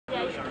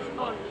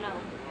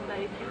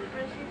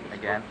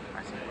again.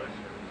 I see.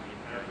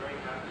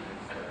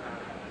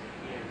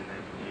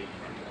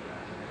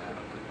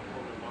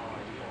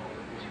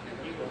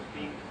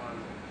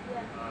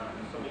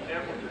 Some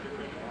examples of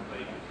differential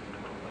equations.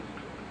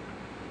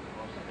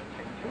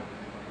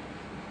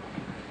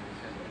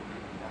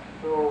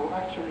 So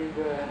actually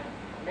the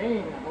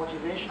main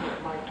motivation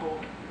of my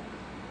talk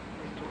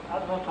is to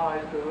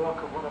advertise the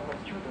work of one of my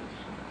students.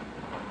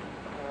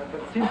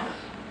 But since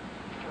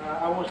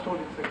I was told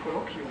it's a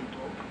colloquial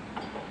talk,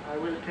 I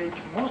will take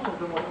most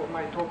of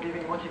my talk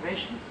giving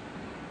motivations,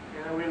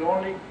 and I will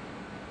only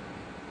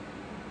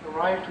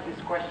arrive to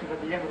these questions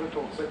at the end of the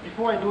talk. But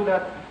before I do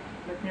that,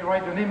 let me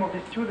write the name of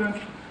this student.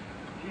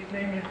 His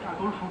name is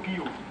Adolfo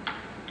Ghys.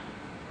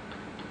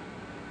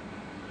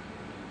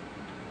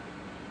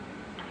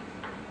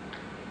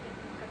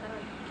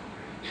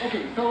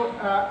 Okay, so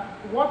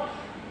what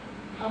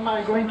am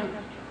I going to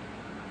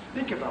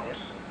speak about?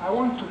 I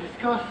want to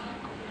discuss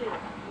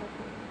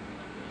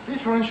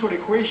differential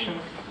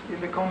equations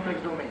in the complex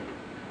domain.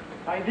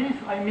 By this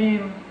I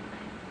mean,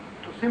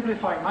 to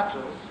simplify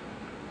matters,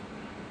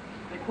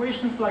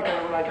 equations like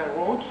I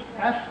wrote,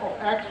 f of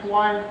x,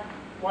 y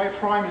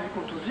prime is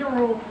equal to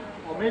 0,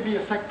 or maybe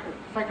a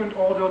second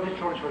order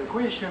differential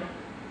equation,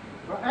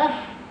 where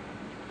f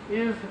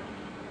is,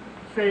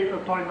 say, a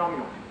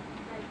polynomial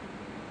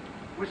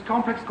with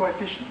complex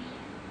coefficients.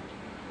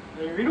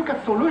 We look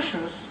at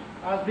solutions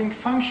as being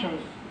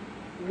functions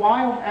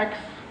y of x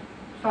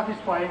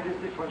satisfying these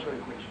differential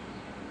equations.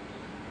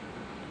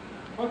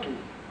 Okay,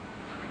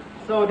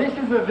 so this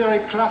is a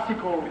very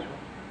classical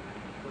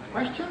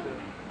question,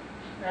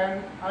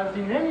 and as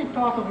in any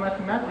part of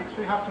mathematics,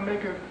 we have to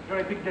make a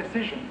very big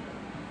decision.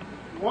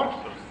 What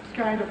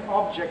kind of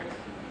objects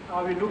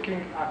are we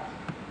looking at?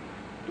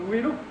 Do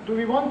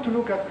we want to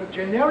look at the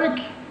generic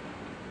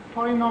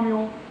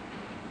polynomial,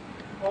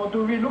 or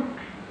do we look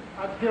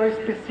at very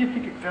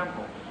specific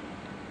examples?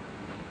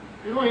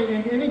 You know,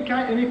 in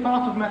any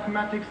part of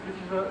mathematics, this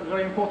is a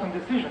very important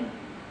decision.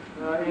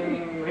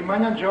 In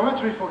Riemannian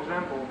geometry, for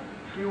example,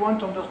 do you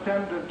want to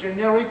understand the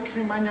generic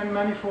Riemannian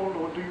manifold,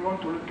 or do you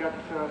want to look at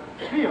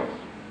spheres?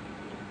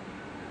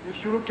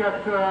 If you look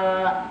at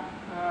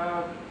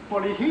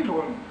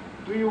polyhedron,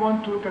 do you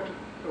want to look at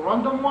a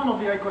random one or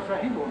the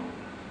icosahedron?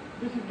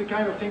 This is the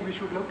kind of thing we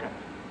should look at.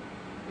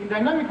 In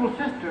dynamical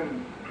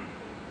system,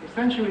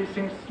 essentially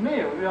since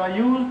Smale, we are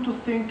used to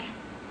think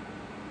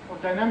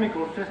of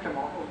dynamical system,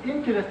 or of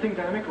interesting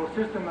dynamical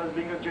system, as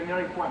being a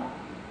generic one.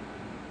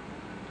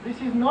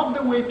 This is not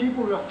the way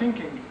people were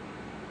thinking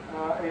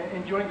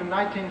during the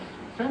 19th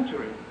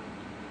century.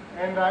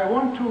 And I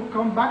want to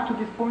come back to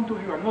this point of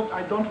view.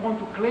 I don't want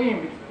to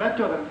claim it's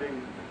better than the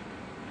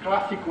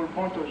classical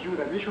point of view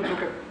that we should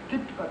look at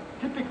a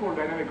typical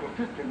dynamical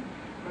system.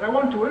 But I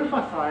want to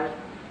emphasize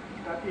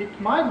that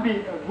it might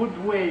be a good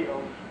way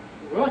of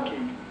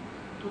working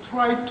to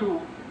try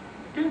to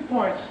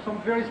pinpoint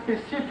some very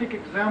specific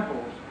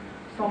examples,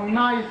 some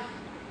nice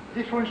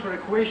differential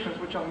equations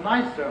which are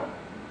nicer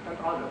than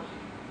others.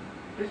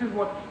 This is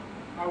what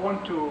I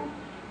want to,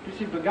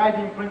 this is the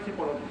guiding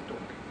principle of this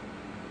talk.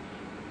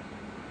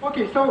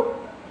 Okay, so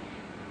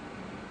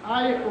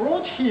I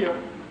wrote here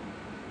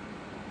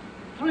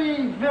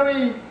three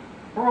very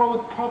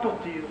broad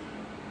properties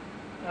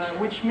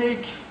which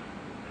make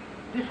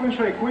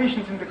differential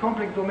equations in the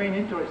complex domain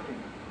interesting.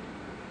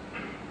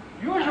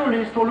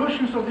 Usually,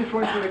 solutions of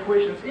differential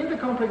equations in the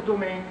complex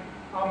domain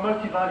are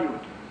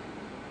multivalued.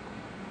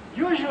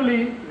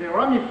 Usually, they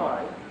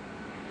ramify,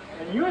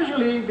 and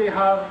usually they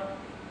have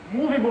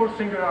movable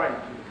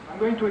singularities. I'm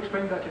going to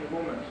explain that in a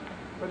moment.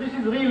 But this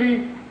is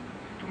really,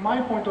 to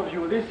my point of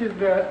view, this is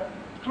the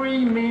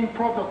three main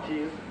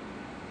properties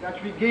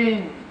that we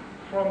gain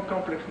from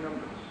complex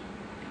numbers.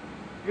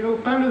 You know,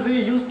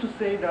 Pinlevé used to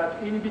say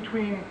that in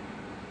between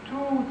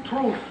two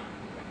truths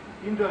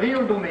in the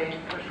real domain,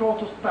 the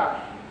shortest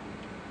path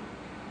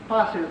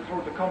passes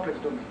through the complex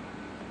domain.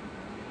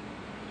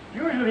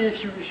 Usually,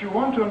 if you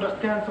want to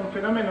understand some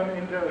phenomenon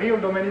in the real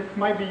domain, it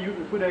might be a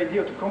good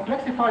idea to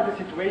complexify the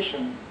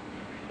situation,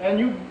 and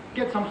you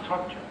get some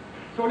structure.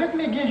 So let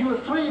me give you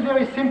three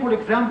very simple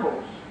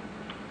examples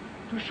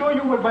to show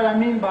you what I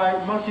mean by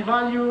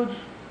multivalued,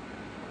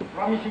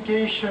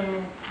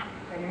 ramification,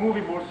 and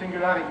movable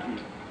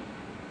singularity.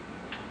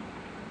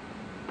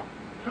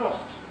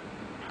 First,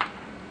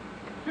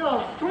 here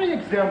are three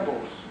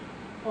examples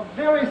of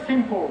very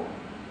simple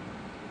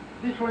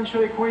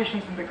differential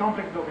equations in the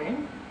complex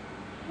domain,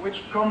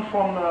 which come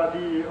from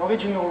the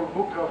original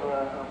book of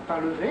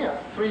Pinlevé as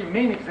three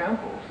main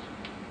examples.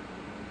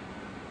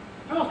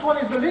 First one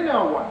is the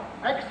linear one.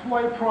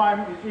 xy prime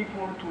is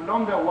equal to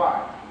lambda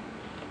y.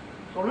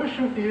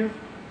 Solution is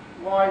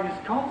y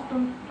is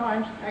constant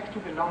times x to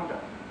the lambda.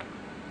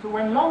 So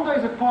when lambda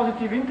is a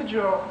positive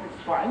integer,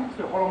 it's fine, it's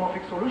a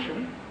holomorphic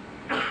solution.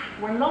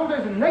 When lambda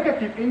is a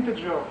negative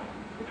integer,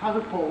 it has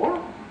a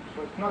pole,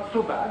 so it's not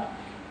so bad.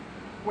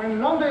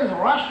 When lambda is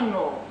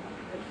rational,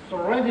 it's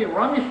already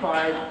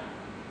ramified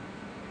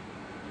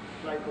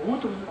like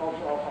root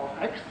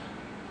of x.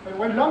 But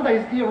when lambda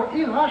is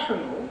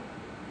irrational,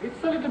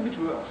 it's a little bit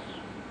worse.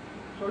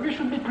 So we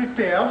should be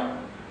prepared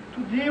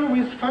to deal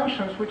with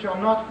functions which are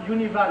not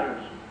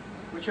univalued,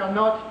 which are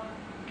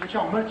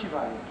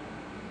multivalued.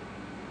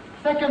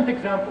 Second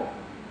example,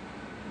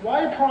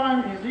 y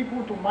prime is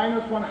equal to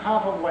minus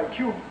 1/2 of y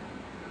cubed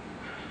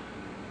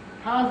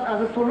has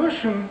as a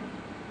solution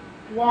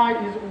y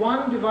is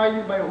 1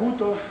 divided by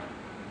root of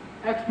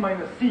x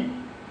minus c,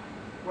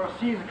 where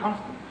c is a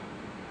constant.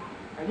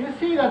 And you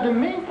see that the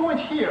main point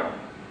here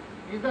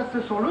is that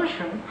the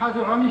solution has a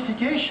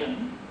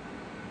ramification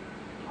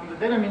on the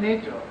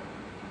denominator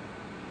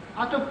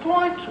at a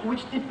point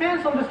which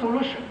depends on the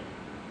solution.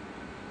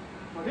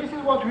 So this is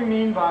what we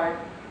mean by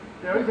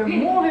there is a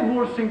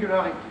movable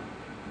singularity.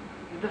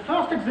 In the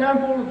first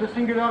example, the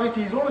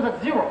singularity is always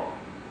at 0,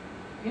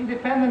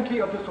 independently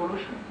of the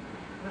solution.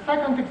 In the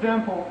second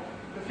example,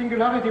 the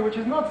singularity, which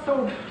is not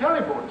so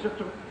terrible, it's just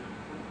a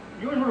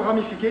usual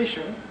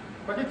ramification,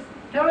 but it's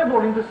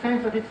terrible in the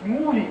sense that it's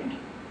moving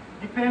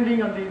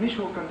depending on the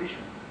initial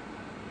condition.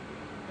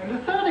 And the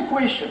third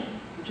equation,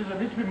 which is a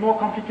little bit more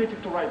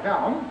complicated to write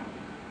down,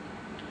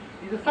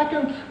 is a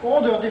second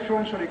order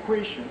differential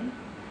equation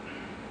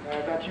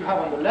that you have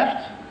on the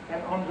left,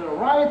 and on the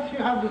right you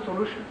have the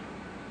solution.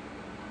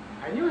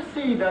 And you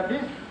see that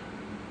this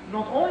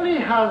not only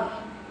has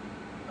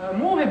a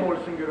movable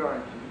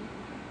singularity,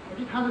 but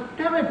it has a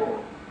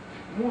terrible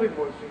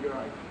movable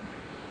singularity.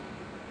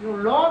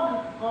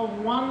 Log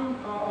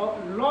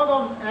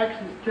of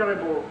x is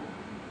terrible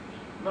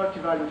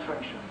multivalued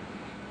function.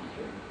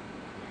 Okay?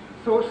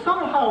 So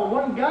somehow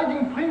one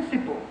guiding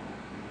principle,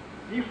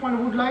 if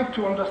one would like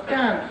to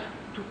understand,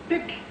 to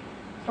pick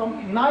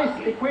some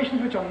nice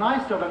equations which are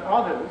nicer than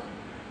others,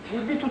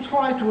 would be to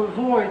try to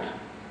avoid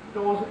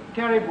those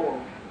terrible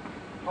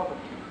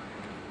properties.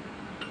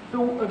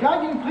 So a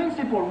guiding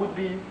principle would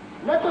be,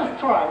 let us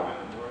try.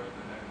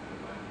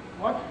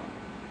 What?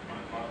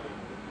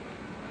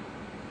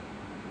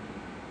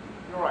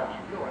 You're right.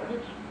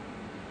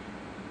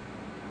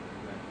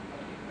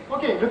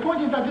 Okay, the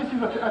point is that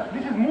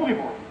this is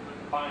movable.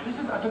 This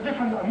is at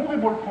a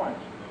movable point.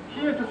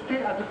 Here it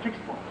is at a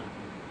fixed point.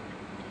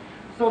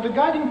 So the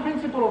guiding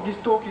principle of this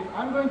talk is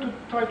I'm going to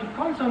try to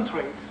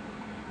concentrate.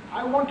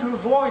 I want to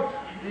avoid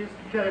these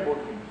terrible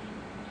things.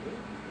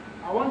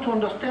 I want to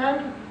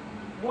understand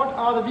what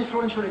are the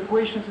differential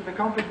equations in the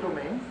complex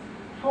domains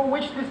for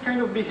which this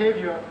kind of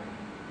behavior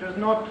does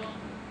not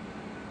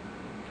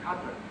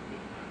happen.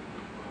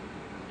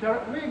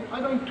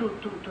 I'm going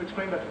to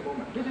explain that in a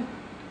moment. This is,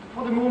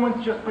 for the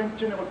moment, just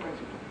general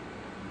principle.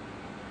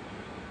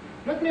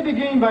 Let me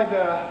begin by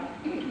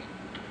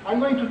I'm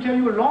going to tell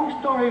you a long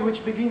story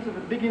which begins at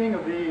the beginning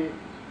of the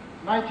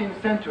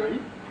 19th century.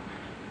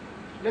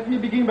 Let me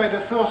begin by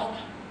the first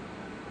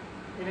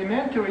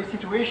elementary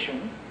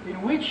situation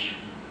in which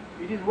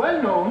it is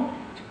well known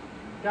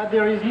that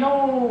there is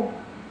no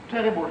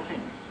terrible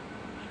things.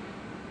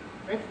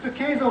 It's the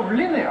case of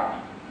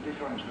linear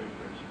differential equations.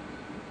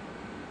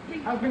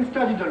 It has been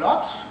studied a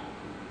lot.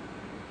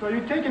 So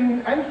you take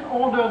an nth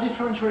order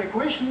differential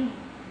equation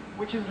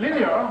which is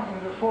linear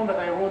in the form that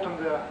I wrote on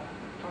the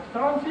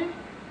transparency.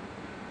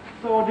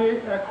 So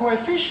the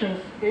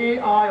coefficients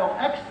ai of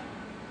x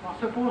are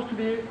supposed to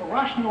be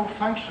rational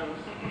functions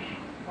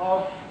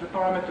of the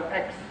parameter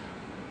x.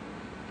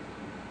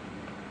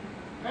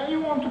 And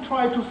you want to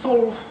try to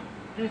solve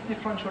this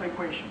differential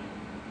equation.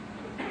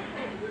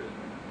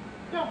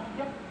 Yeah.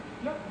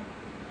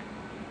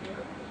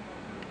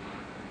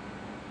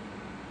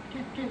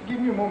 Give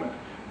me a moment.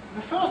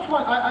 The first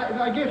one,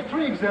 I gave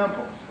 3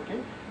 examples. Okay.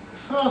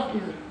 The first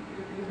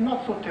is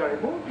not so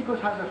terrible because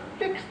it has a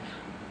fixed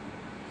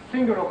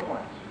singular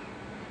point.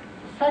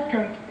 The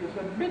second is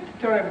a bit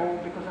terrible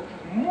because it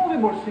has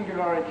movable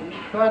singularity,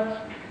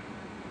 but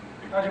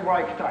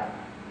algebraic type.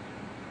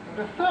 And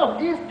the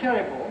third is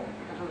terrible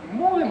because it has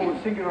movable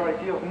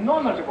singularity of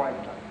non-algebraic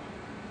type.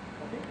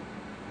 Okay?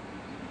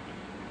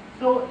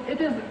 So it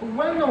is a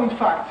well-known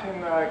fact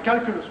in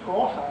calculus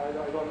course, I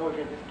don't know if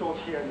it is taught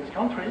here in this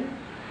country,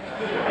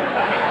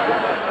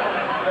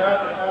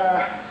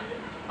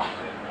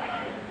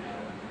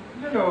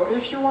 that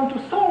if you want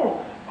to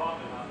solve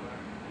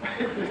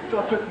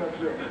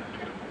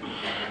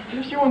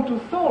if you want to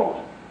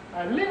solve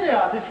a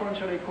linear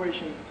differential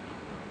equation,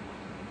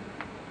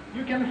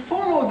 you can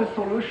follow the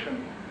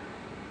solution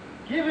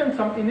given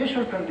some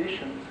initial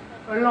conditions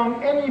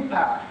along any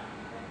path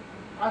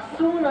as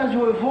soon as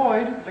you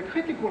avoid the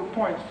critical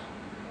points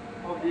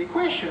of the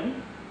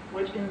equation,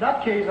 which in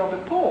that case are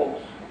the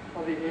poles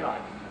of the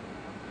AIs.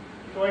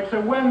 So it's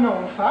a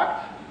well-known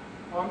fact.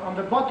 On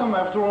the bottom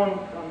I've drawn,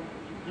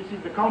 this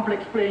is the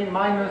complex plane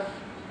minus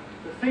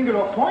the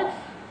singular points,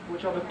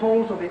 which are the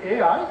poles of the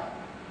AIs.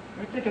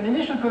 We take an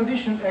initial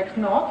condition x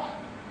naught,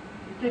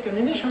 we take an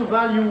initial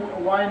value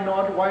y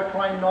naught, y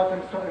prime naught,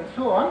 and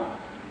so on.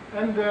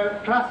 And the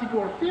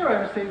classical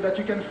theorem says that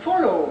you can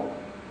follow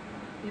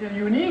in a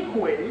unique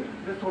way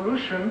the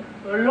solution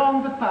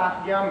along the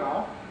path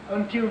gamma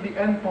until the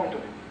end point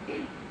of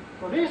it.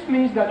 So this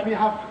means that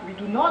we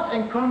do not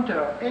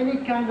encounter any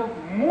kind of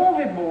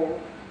movable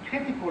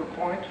critical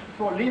point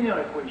for linear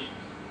equations.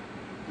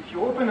 If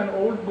you open an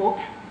old book,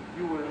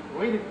 you will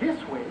read it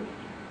this way: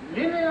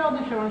 linear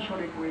differential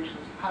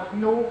equations have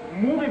no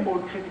movable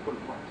critical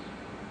points.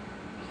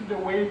 This is the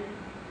way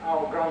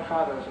our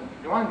grandfathers and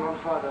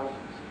grand-grandfathers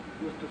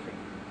used to think.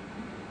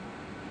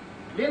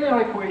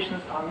 Linear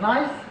equations are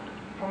nice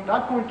from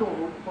that point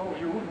of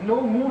view,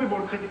 no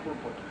movable critical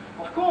point.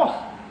 Of course,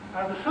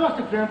 as the first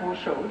example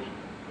shows,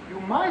 you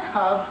might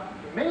have,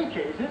 in many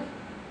cases,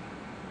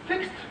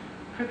 fixed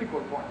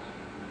critical points.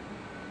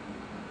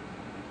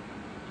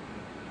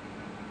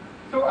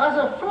 So as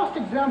a first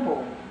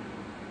example,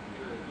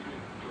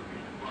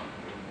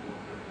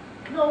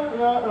 you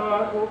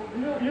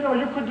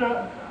could,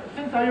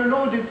 since I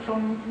allowed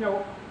some,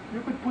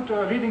 you could put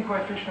a leading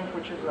coefficient,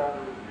 which is,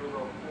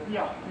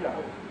 yeah.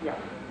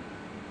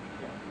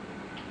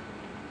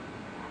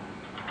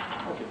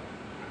 Okay.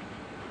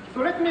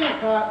 So let me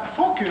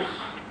focus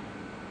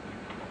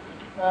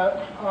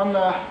on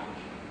a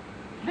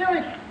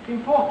very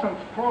important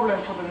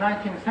problem for the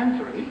 19th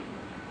century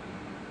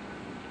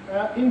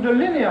in the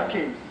linear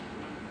case.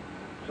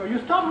 So you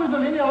start with the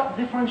linear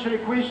differential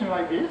equation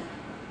like this.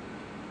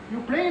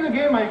 You play the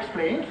game I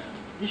explained.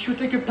 If you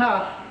take a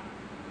path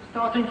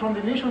starting from the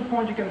initial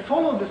point, you can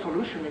follow the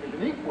solution in a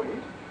unique way.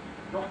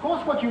 Of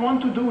course, what you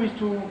want to do is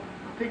to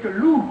take a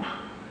loop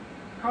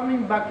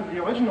coming back to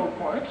the original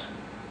point,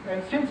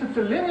 and since it's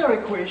a linear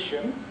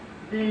equation,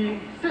 the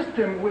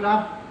system will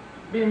have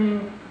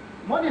been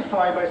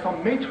modified by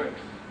some matrix.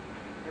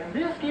 And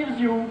this gives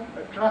you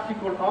a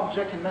classical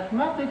object in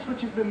mathematics,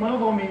 which is the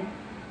monodromy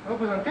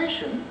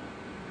representation,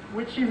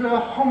 which is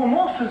a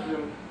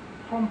homomorphism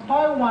from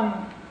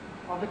pi1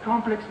 of the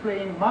complex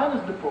plane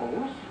minus the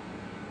poles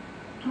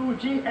to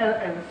G, L,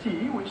 and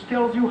C, which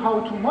tells you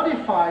how to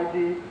modify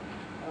the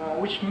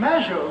which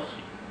measures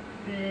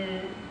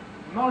the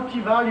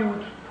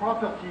multi-valued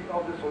property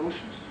of the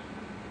solutions.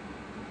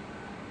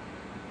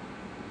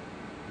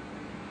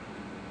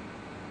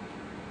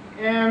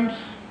 And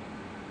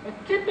a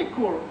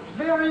typical,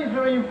 very,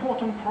 very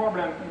important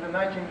problem in the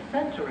 19th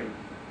century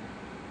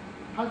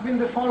has been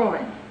the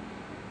following.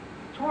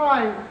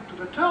 Try to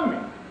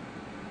determine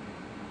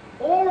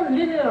all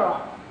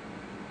linear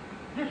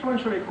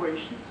differential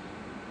equations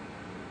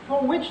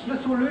for which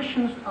the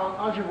solutions are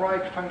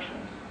algebraic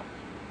functions.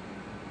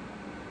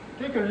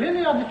 Take a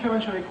linear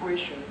differential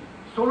equation.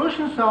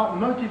 Solutions are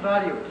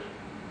multi-valued.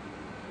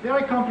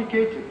 Very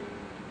complicated.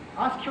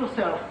 Ask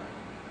yourself,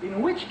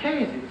 in which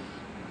cases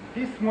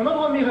this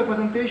monodromy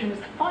representation is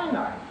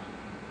finite,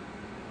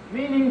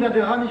 meaning that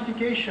the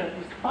ramification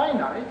is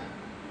finite,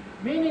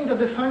 meaning that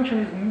the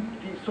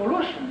the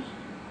solutions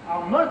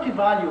are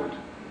multi-valued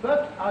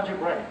but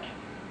algebraic.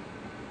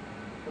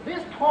 So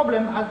this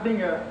problem has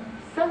been a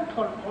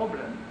central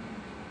problem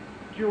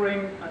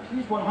during at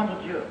least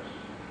 100 years.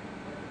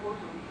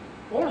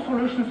 All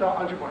solutions are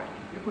algebraic.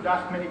 You could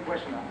ask many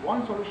questions.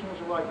 One solution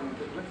is algebraic,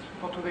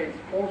 for today it's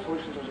all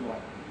solutions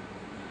algebraic.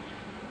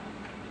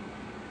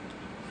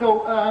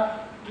 So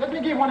let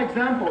me give one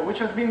example, which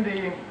has been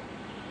the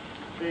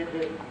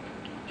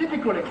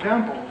typical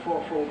example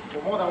for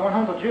more than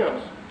 100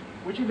 years,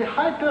 which is the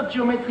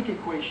hypergeometric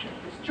equation.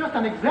 It's just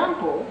an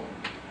example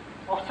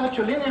of such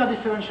a linear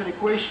differential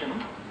equation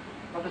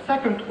of the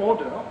second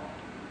order,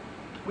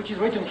 which is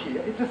written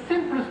here. It's the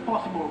simplest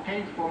possible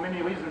case for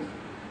many reasons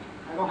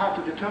I don't have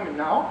to determine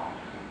now,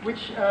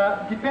 which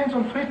depends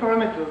on three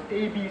parameters,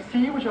 A, B,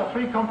 C, which are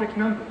three complex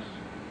numbers.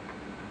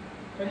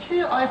 And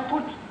here I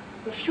put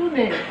a few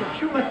names, a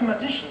few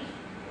mathematicians,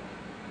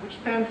 which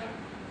spent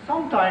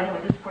some time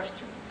on this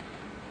question.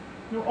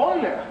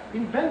 Euler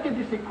invented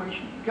this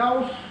equation.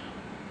 Gauss,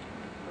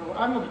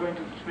 I'm not going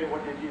to explain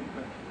what they did,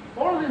 but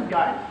all these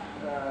guys,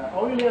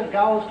 Euler,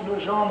 Gauss,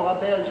 Legendre,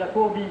 Abel,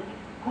 Jacobi,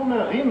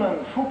 Kummer,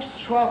 Riemann, Fuchs,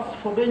 Schwarz,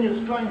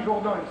 Frobenius, Klein,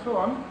 Jordan, and so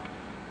on,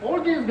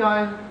 all these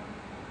guys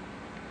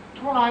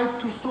tried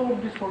to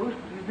solve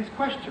this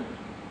question.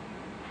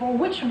 For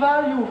which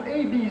value of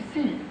A, B,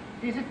 C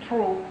is it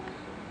true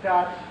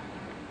that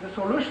the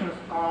solutions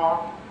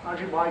are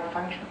algebraic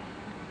functions?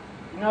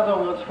 In other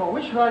words, for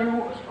which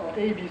value of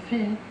A, B,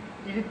 C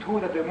is it true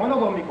that the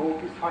monodromy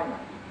group is finite?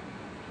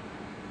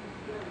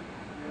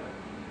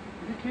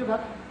 Is it clear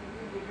that?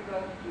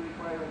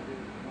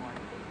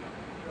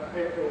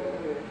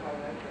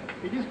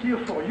 It is clear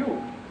for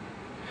you.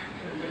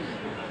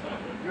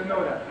 You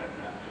know that.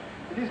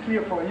 It is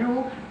clear for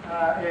you.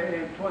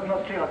 It was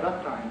not clear at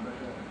that time, but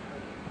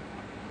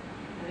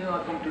it is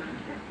not completely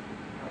clear.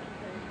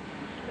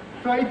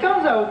 So it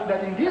turns out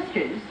that in this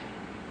case,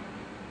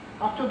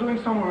 after doing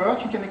some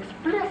work, you can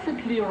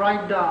explicitly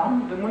write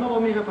down the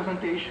monodromy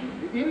representation,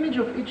 the image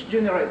of each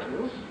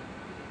generators,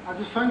 as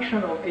a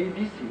function of A,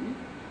 B, C,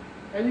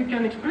 and you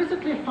can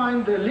explicitly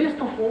find the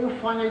list of all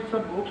finite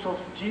subgroups of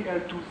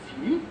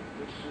GL2C,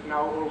 which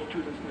now all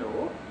students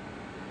know,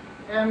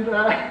 and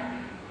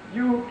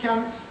you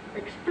can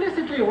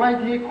explicitly write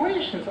the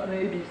equations on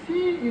ABC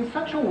in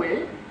such a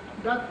way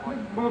that the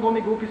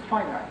monodromy group is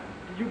finite.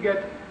 You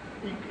get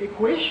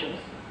equations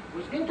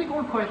with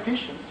integral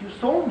coefficients, you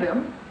solve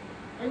them,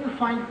 and you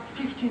find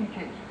 15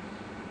 cases.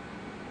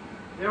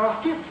 There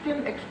are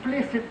 15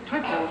 explicit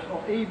triples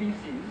of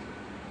ABCs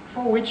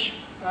for which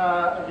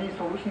these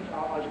solutions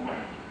are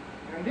algebraic.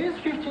 And these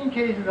 15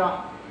 cases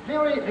are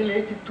very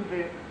related to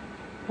the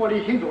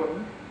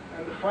polyhedron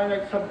and the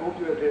finite subgroup,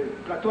 the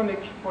Platonic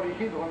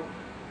polyhedron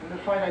and the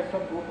finite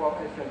subgroup of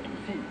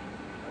SL2C.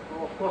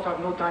 Of course, I have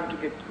no time to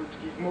give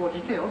more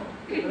details,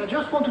 but I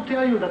just want to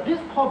tell you that this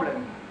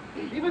problem,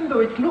 even though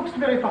it looks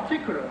very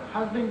particular,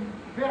 has been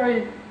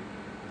very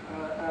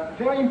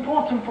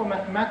important for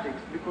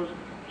mathematics, because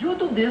due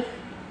to this,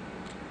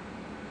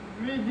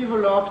 we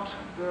developed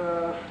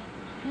the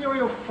theory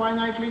of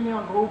finite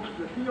linear groups,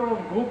 the theory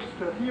of groups,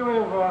 the theory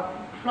of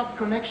flat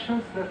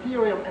connections, the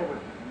theory of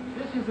everything.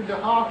 This is at the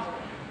heart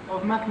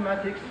of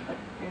mathematics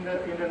in the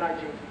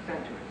 19th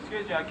century.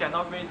 Excuse me, I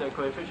cannot read the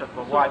coefficient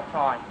for y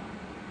prime.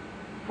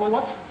 For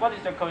what? What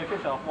is the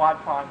coefficient of y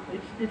prime?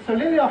 It's a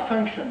linear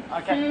function.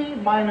 Okay. C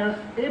minus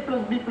a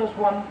plus b plus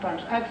 1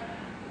 times x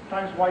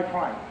times y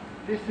prime.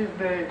 This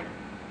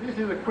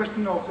is a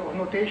question of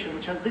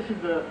notation, this is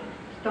the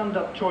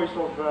standard choice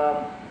of,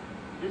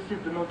 this is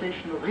the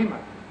notation of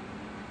Riemann.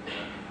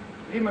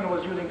 Riemann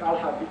was using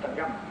alpha, beta,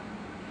 gamma.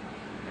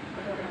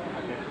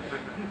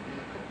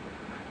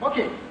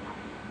 Okay,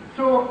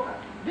 so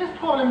this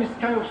problem is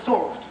kind of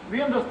solved.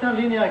 We understand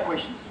linear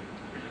equations,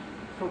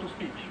 so to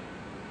speak.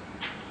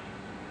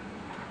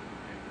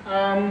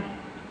 Are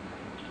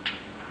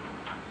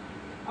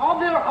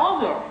there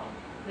other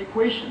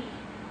equations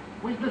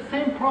with the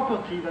same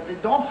property that they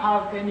don't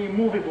have any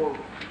movable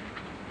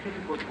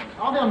critical points?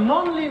 Are there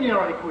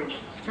nonlinear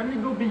equations? Can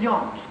we go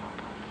beyond?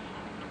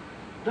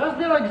 Does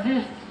there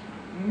exist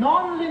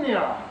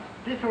nonlinear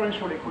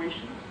differential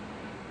equations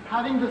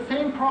having the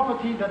same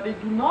property that they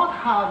do not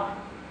have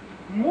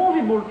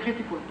movable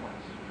critical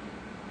points?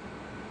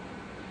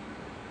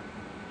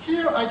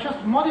 Here I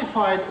just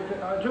modified,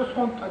 I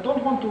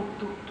don't want to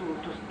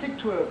stick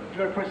to a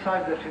very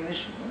precise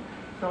definition.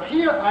 So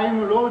here I am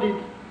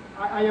allowing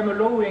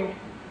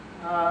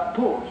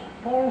poles.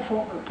 A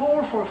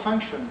pole for a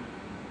function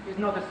is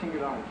not a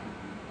singularity.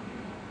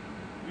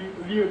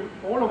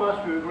 All of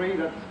us will agree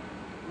that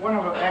 1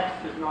 over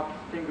x is not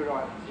singular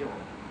at 0.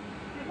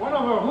 1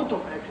 over root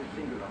of x is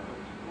singular,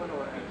 but 1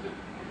 over x.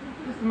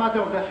 This is a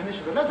matter of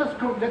definition. But let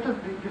us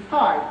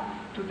decide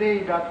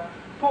today that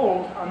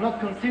poles are not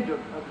considered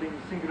as being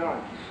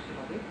singularities.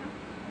 Okay?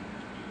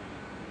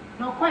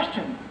 Now,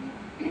 question: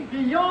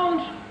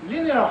 beyond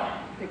linear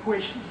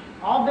equations,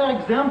 are there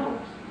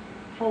examples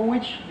for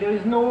which there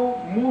is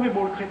no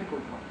movable critical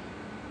points?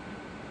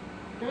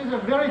 There is a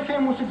very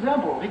famous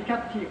example,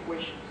 Riccati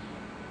equations.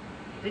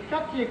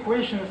 Riccati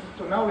equations,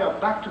 so now we are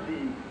back to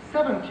the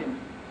 17th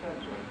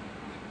century.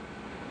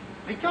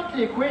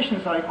 Riccati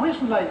equations are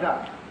equations like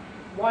that.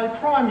 Y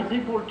prime is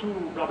equal to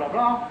blah, blah,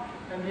 blah.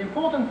 And the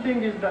important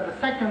thing is that the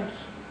second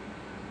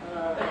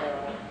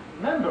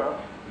member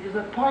is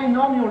a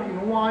polynomial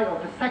in y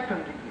of the second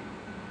degree.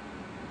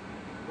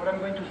 What I'm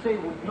going to say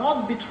would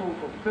not be true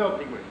for third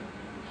degree,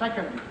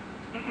 second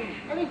degree.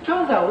 And it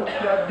turns out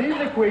that these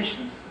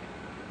equations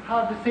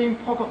have the same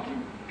property,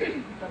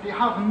 that they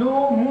have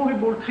no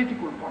movable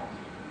critical points.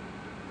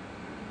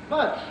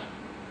 But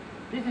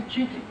this is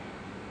cheating,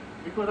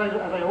 because as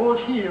I wrote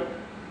here,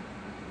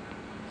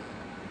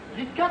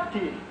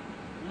 Riccati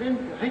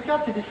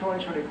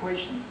differential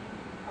equations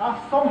are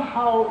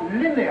somehow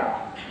linear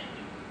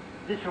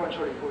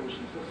differential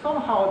equations. So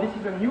somehow this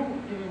is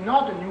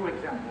not a new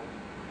example.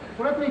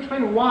 So let me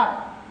explain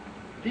why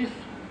this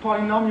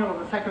polynomial of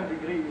the second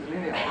degree is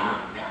linear.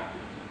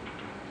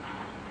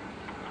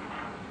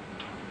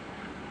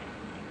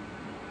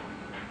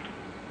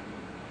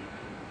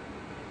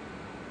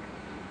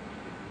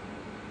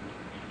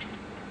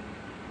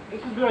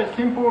 This is very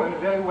simple and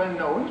very well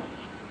known.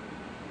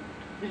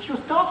 If you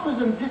start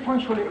with a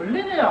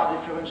linear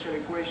differential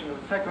equation of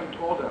second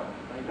order,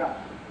 like that,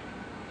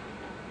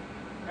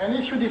 and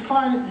if you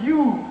define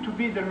u to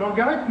be the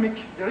logarithmic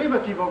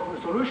derivative of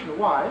a solution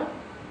y,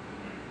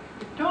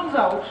 it turns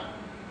out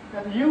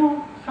that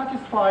u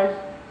satisfies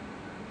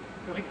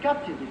the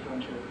Riccati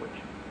differential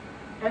equation.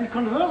 And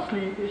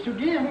conversely, if you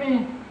give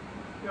me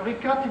a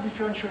Riccati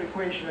differential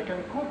equation, I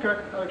can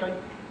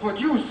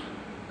produce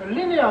a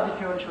linear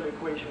differential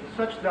equation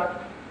such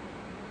that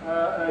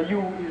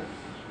u is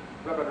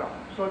blah, blah, blah.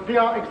 So they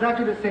are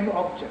exactly the same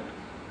objects.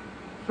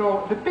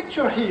 So the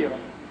picture here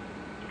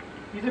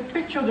is a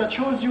picture that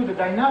shows you the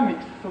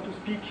dynamics, so to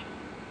speak,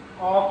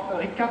 of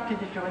a Riccati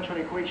differential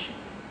equation.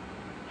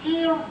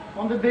 Here,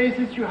 on the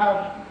basis, you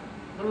have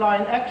the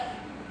line x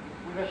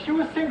with a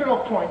few singular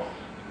points,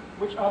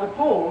 which are the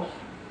poles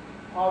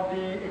of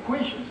the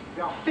equations.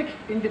 They are fixed,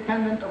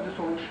 independent of the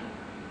solution.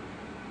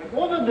 And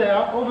over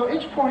there, over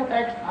each point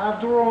x, I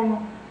have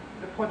drawn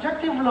the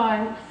projective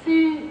line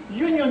C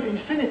union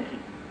infinity.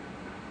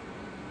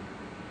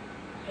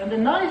 And the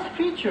nice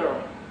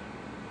feature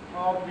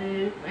of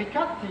the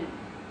Riccati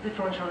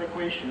differential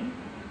equation,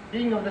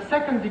 being of the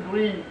second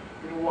degree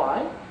in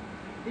y,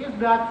 is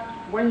that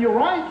when you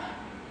write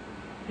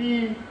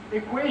the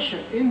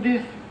equation in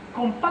this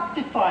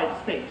compactified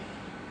space,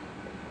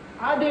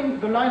 adding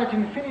the line at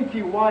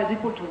infinity, y is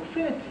equal to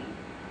infinity,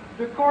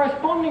 the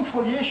corresponding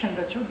foliation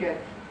that you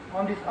get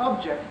on this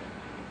object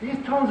is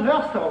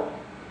transversal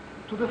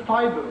to the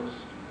fibers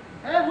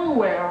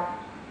everywhere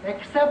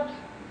except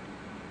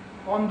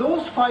on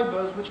those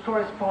fibers which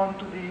correspond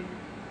to the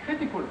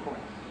critical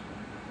points.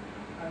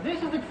 And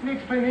this is the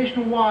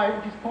explanation why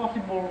it is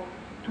possible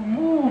to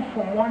move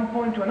from one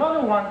point to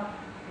another one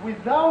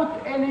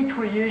without any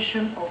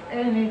creation of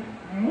any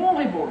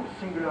movable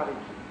singularity.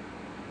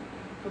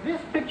 So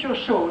this picture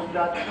shows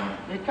that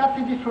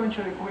Riccati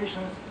differential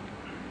equations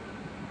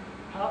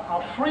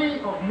are free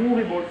of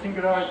movable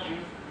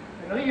singularities,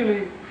 and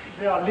really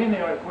they are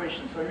linear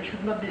equations. So you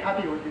should not be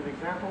happy with these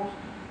examples.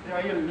 They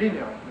are really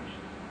linear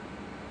equations.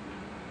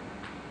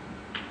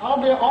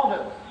 Are there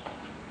others?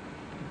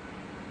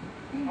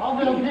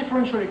 Are there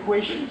differential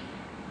equations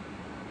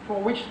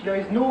for which there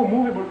is no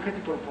movable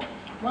critical point?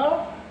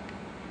 Well,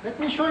 let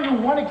me show you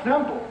one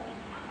example,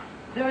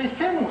 very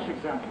famous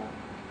example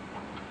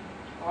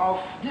of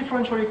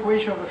differential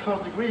equation of the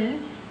first degree,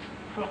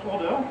 first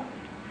order,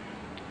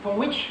 for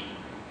which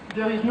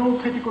there is no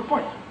critical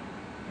point,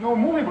 no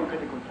movable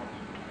critical point.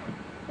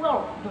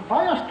 Well, the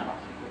Weierstrass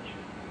equation.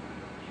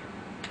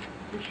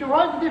 If you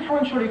write the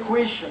differential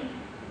equation,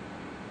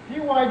 dy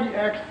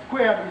dx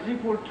squared is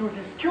equal to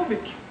this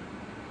cubic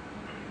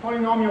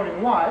polynomial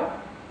in y,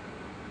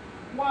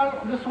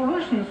 while the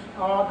solutions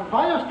are the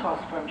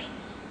Weierstrass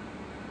functions,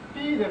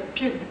 the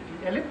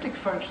elliptic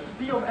functions,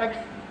 p of x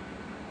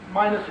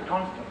minus a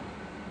constant.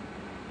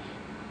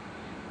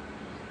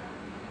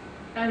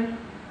 And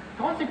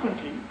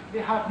consequently, they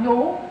have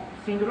no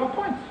singular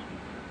points.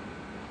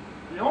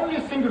 The only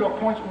singular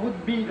points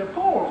would be the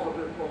poles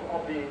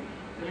of the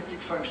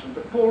elliptic function.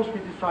 The poles, we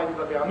decided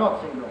that they are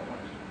not singular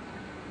points.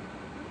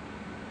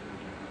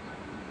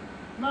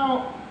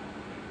 Now,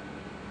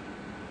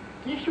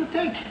 if you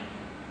take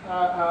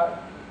a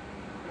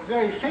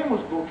very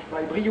famous book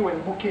by Briot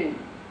and Bouquet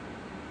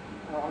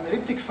on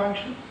elliptic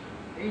functions,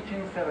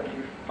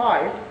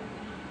 1875,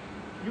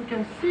 you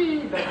can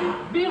see that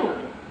they build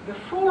the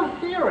full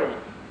theory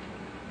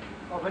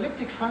of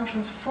elliptic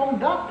functions from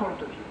that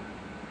point of view.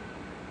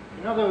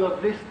 In other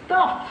words, they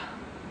start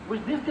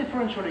with this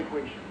differential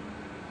equation,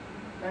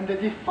 and they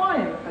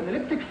define an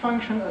elliptic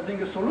function as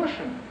being a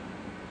solution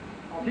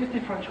of this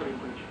differential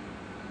equation.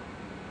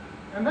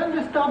 And then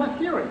they start the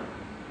theory,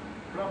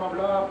 blah, blah,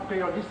 blah,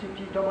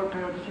 periodicity, double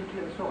periodicity,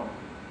 and so on,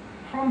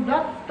 from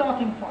that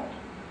starting point.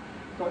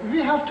 So we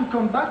have to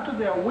come back to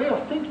their way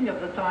of thinking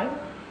at the time.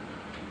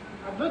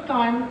 At the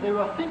time, they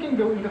were thinking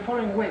in the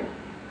following way.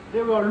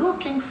 They were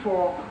looking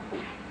for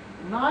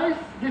nice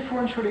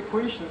differential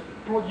equations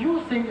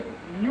producing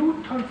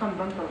new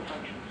transcendental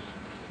functions.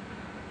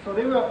 So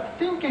they were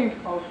thinking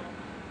of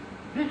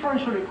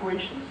differential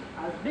equations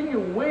as being a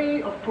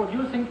way of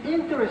producing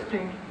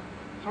interesting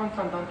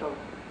transcendental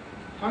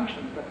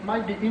functions that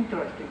might be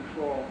interesting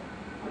for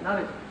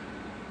analysis.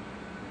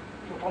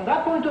 So from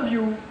that point of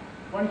view,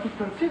 one could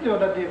consider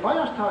that the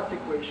Weierstrass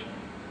equation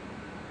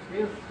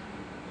is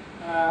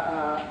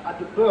at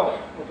the birth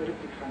of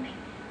elliptic functions.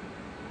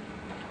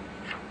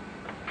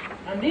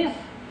 And this,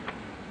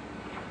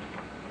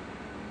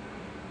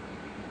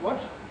 what?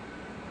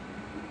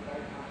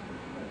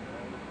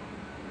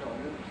 No,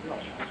 it's not,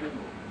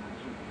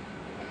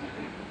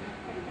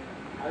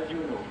 as you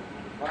know.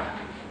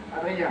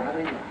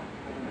 Adrien.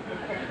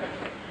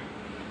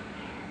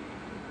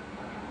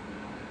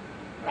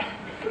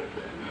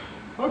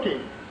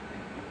 Okay.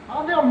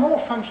 Are there more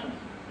functions?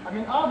 I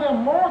mean, are there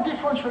more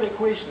differential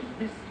equations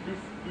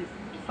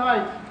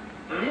besides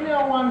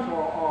linear ones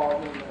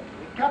or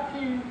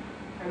Riccati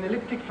and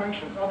elliptic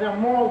functions? Are there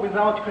more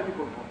without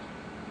critical points?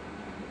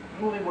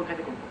 Movable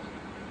critical points?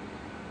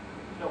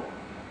 No.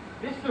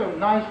 This is a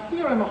nice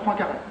theorem of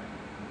Poincaré.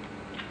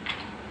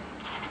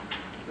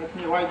 Let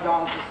me write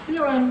down this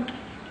theorem.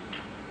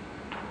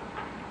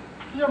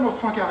 Theorem of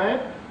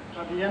Poincaré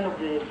at the end of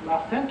the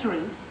last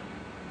century.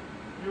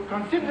 You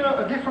consider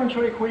a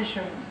differential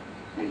equation,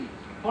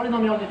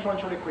 polynomial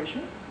differential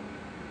equation,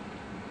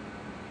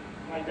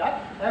 like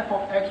that, f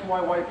of x,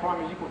 y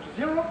prime is equal to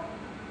 0.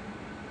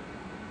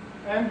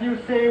 And you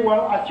say,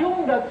 well,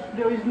 assume that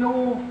there is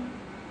no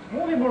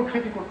movable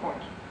critical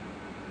point.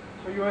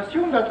 So you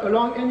assume that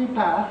along any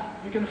path,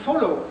 you can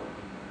follow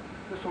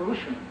the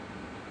solution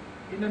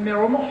in a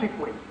meromorphic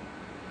way.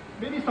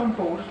 Maybe some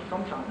poles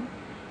sometime,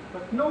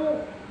 but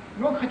no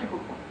critical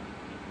point.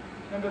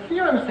 And the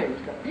theorem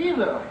says that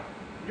either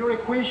your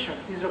equation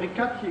is a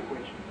Riccati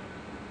equation,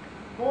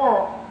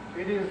 or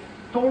it is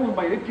solved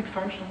by elliptic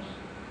functions,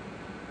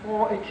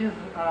 or it is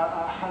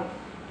a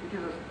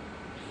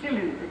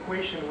silly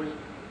equation with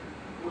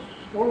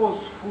all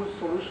whose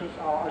solutions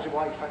are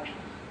algebraic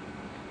functions.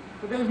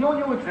 So there is no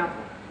new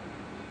example.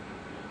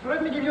 So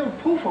let me give you a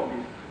proof of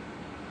this.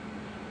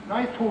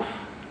 Nice proof,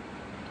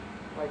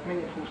 like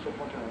many proofs of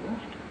Poincaré.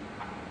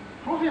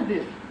 Proof is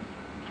this.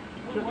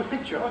 Just a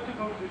picture. What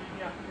about the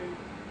linear case?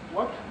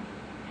 What?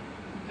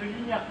 The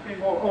linear case.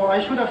 Oh,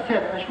 I should have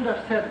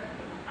said,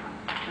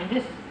 in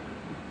this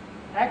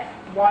x,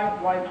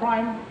 y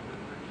prime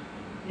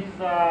is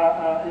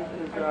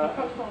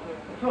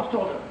First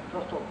order.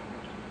 first order.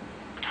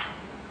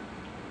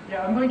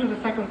 Yeah, I'm going to the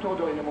second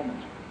order in a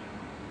moment.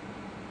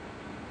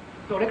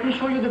 So let me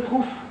show you the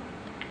proof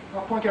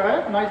of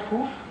Poincaré. Nice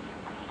proof.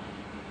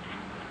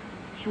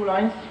 Few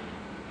lines.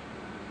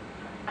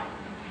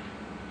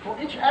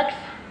 For each x,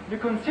 you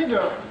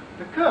consider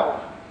the curve,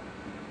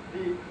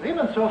 the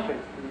Riemann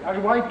surface, the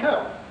algebraic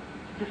curve,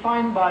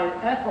 defined by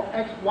f of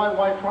x,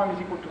 y prime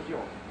is equal to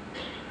 0.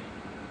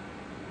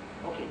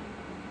 Okay.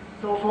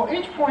 So for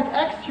each point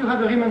x, you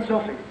have a Riemann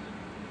surface.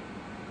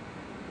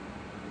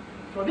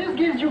 So this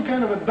gives you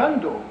kind of a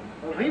bundle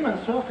of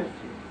Riemann surfaces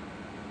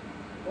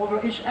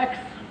over each x.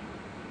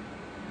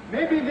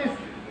 Maybe this,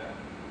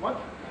 what?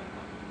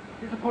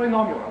 It's a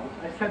polynomial.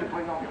 I said a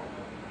polynomial.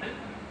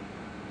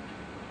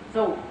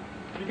 So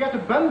you get a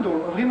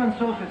bundle of Riemann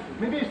surfaces.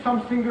 Maybe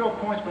some singular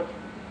points, but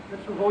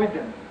let's avoid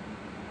them.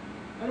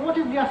 And what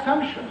is the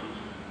assumption?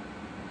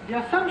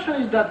 The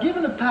assumption is that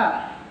given a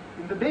path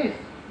in the base,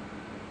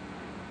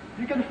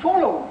 you can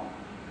follow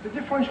the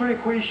differential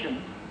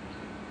equation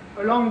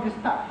along this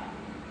path.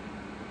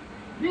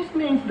 This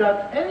means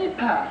that any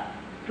path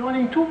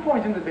joining 2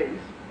 points in the base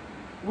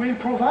will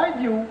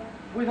provide you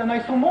with an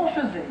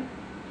isomorphism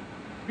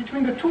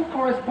between the two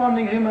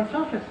corresponding Riemann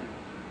surfaces.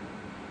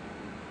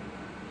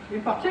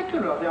 In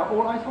particular, they are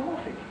all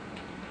isomorphic.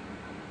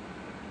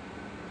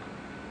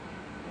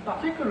 In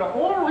particular,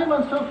 all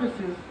Riemann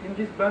surfaces in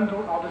this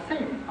bundle are the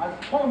same as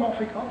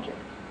holomorphic objects,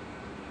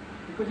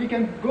 because you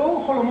can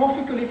go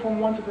holomorphically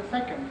from one to the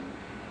second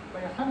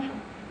by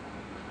assumption.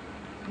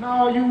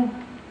 Now you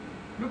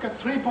look at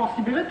three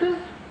possibilities.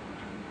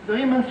 The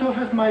Riemann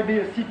surface might be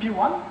a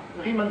CP1,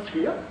 a Riemann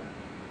sphere.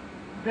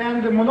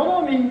 Then the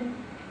monodromy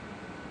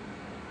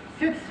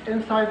sits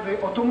inside the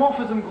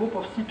automorphism group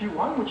of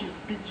CP1, which is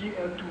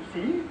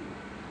PGL2C.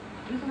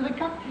 This is the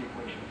Capti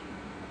equation.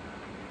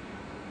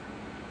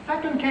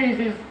 Second case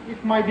is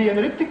it might be an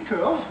elliptic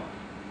curve,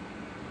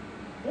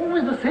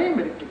 always the same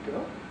elliptic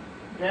curve.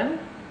 Then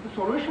the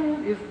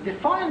solution is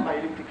defined by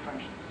elliptic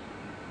functions.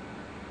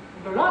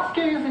 The last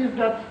case is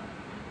that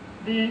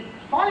the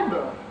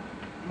fiber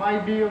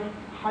might be of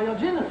higher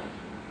genus.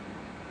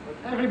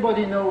 But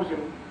everybody knows,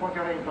 in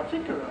Poincaré in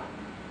particular,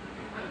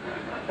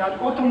 that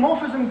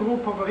automorphism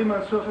group of a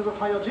Riemann surface of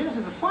higher genus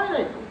is a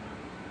finite group.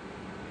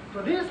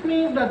 So this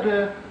means that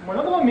the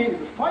monodromy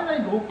is a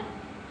finite group.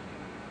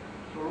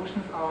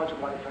 Solutions are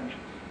algebraic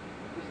functions.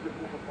 This is the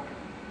proof of Poincaré.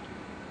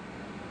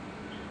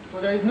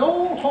 So there is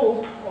no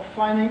hope of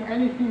finding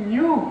anything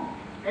new,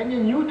 any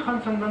new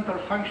transcendental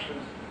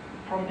functions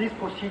from this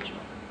procedure.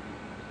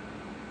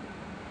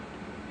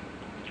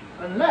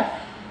 Unless,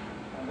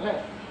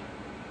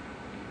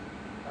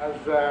 as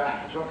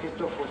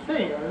Jean-Christophe was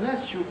saying,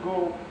 unless you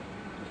go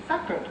to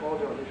second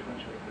order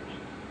differential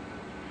equations.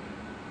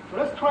 So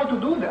let's try to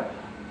do that.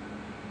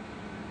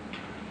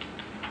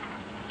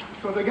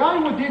 So the guy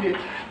who did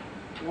it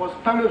was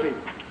Painlevé.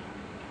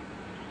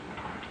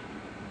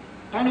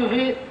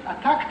 Painlevé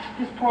attacked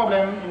this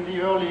problem in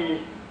the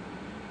early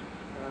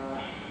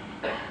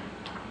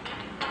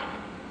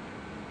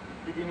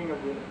beginning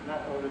of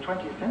the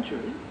 20th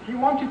century. He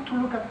wanted to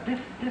look at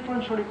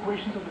differential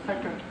equations of the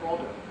second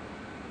order.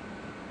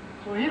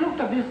 So he looked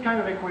at this kind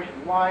of equation.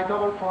 Y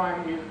double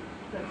prime is,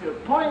 let's say, a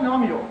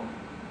polynomial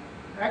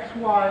x,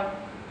 y,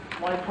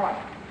 y prime.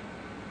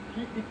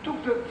 He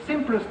took the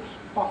simplest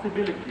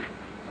possibility,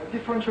 a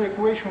differential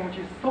equation which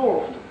is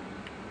solved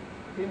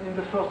in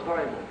the first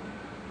variable.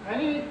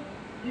 And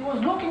he was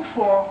looking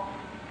for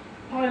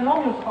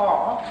polynomials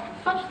R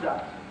such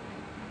that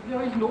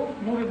there is no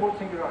movable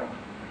singularity.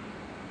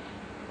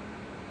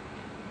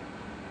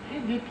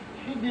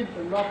 He did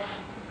a lot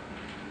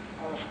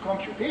of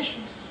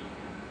computations,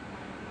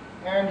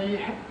 and he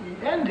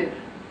ended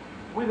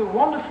with a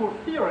wonderful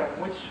theorem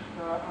which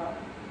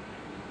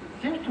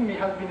it seems to me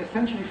has been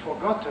essentially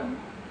forgotten,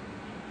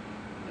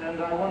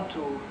 and I want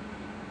to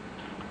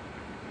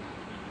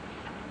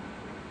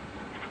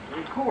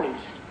recall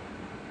it.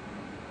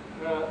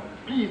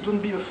 Please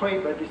don't be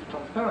afraid by this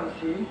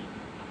transparency.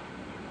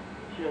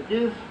 Here it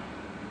is.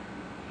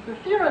 The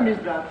theorem is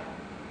that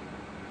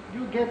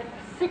you get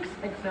 6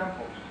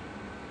 examples,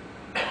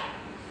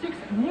 6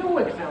 new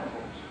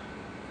examples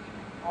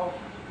of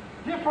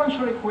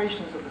differential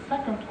equations of the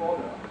second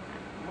order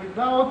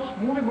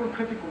without movable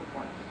critical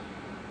points.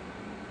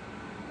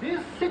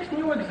 These 6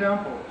 new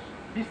examples,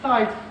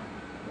 besides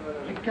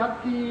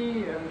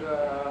Riccati and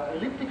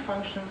elliptic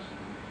functions,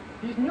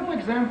 these new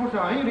examples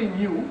are really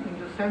new in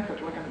the sense that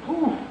we can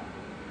prove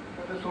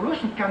that the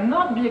solution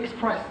cannot be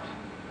expressed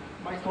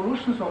by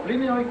solutions of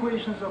linear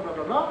equations or blah,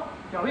 blah, blah.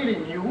 They are really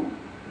new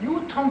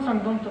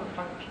transcendental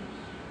functions.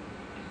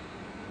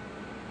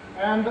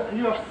 And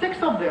you have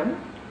 6 of them.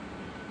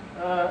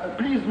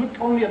 Please look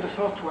only at the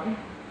first one.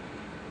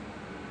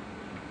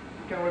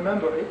 You can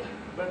remember it,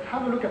 but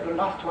have a look at the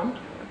last one.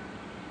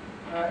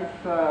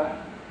 It's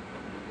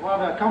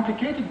rather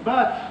complicated,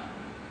 but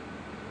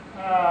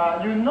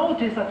you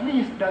notice at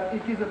least that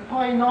it is a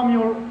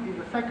polynomial in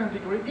the second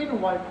degree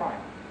in y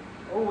prime.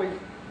 Always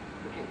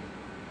the case.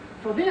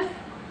 So these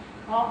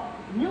are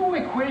new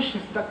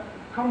equations that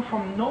come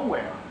from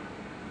nowhere.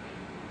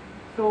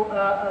 So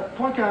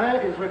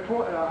Poincaré is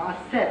has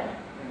said,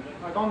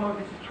 I don't know if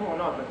this is true or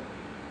not, but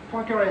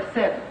Poincaré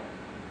said,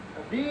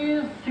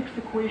 these 6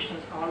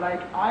 equations are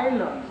like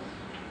islands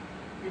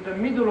in the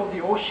middle of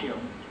the ocean,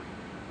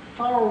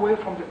 far away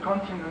from the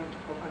continent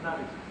of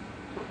analysis.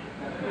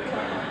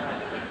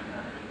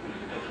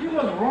 He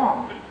was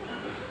wrong.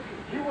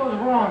 He was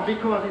wrong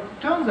because it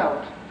turns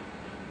out,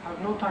 I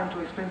have no time to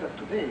explain that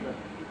today, but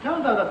it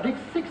turns out that these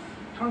 6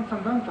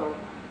 transcendental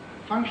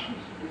functions,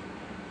 these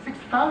 6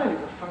 families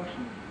of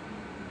functions,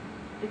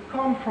 they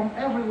come from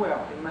everywhere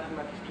in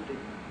mathematics today.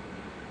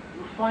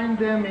 You find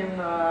them in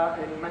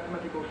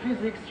mathematical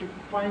physics, you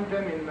find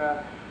them in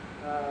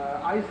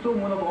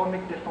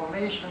isomonodromic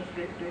deformations,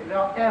 they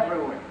are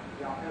everywhere.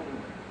 They are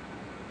everywhere.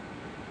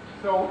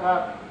 So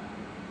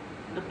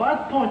the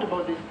bad point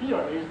about this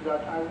theory is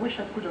that I wish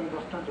I could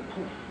understand the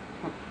proof.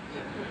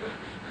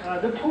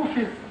 The proof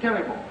is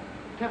terrible,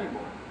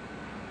 terrible.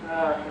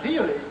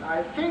 Really,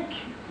 I think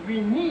we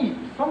need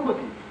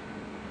somebody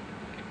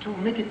to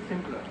make it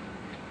simpler.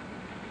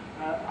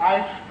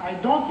 I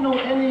don't know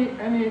any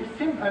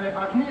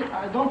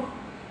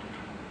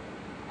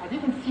I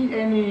didn't see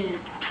any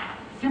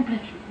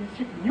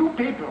new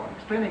paper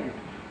explaining it.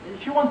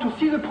 If you want to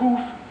see the proof,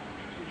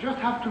 you just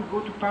have to go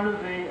to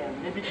Pain-Levé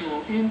and maybe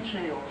to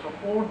Inche or some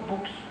old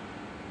books.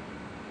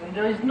 And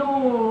there is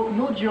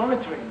no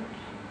geometry in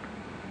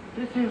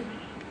it.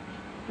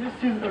 This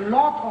is a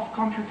lot of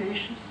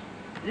computations.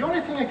 The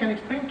only thing I can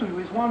explain to you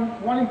is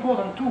one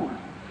important tool.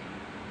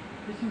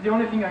 This is the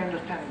only thing I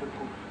understand in the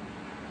proof.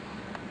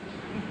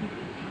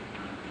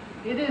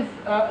 It is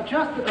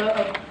just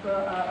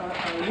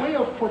a way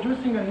of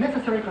producing a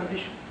necessary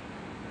condition.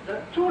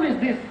 The tool is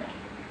this.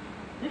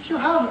 If you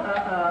have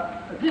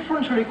a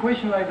differential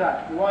equation like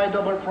that, y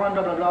double prime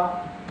blah blah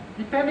blah,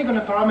 depending on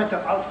a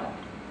parameter alpha,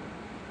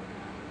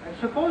 and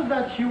suppose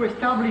that you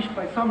establish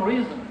by some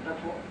reason that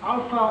for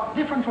alpha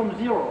different from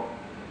 0,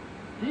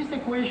 this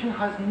equation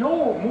has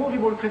no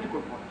movable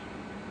critical point.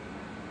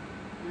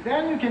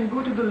 Then you can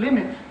go to the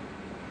limit,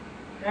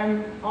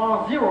 and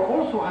R0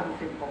 also has the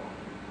same problem.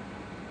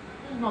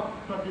 It's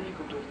not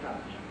difficult to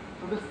establish.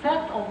 So the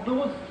set of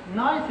those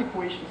nice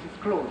equations is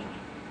closed.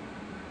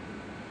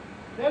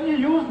 Then you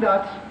use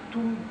that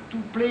to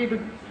play the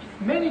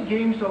many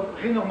games of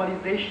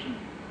renormalization.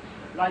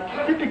 Like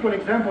a typical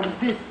example is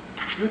this.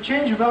 You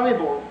change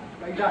variable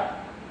like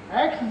that.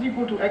 X is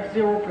equal to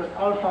x0 plus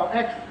alpha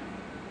x.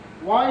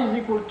 Y is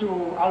equal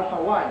to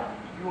alpha y.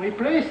 You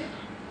replace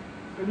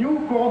the new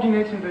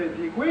coordinates in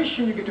the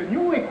equation, you get a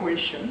new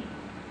equation,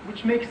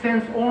 which makes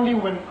sense only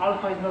when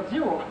alpha is not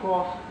 0, of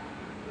course.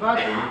 But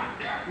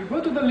you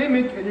go to the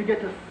limit and you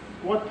get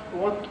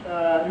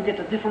you get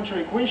a differential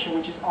equation,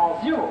 which is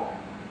R0,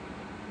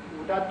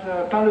 that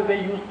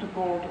Pain-Levé used to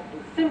call the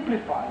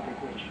simplified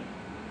equation.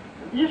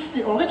 And if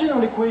the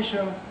original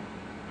equation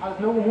has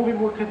no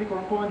movable critical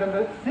point, then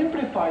the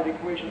simplified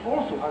equation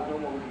also has no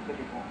movable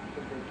critical point.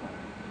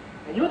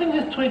 And using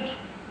this trick,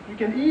 you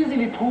can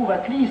easily prove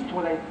at least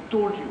what I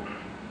told you,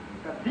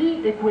 that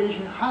the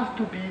equation has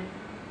to be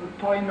a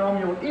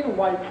polynomial in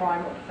y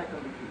prime of the second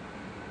degree.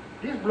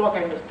 This block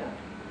I understand.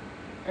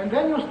 And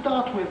then you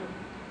start with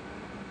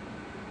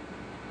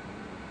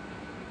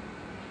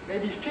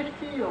maybe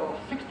 50 or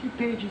 60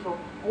 pages of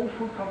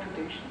awful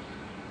computations,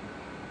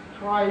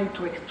 trying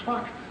to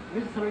extract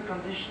necessary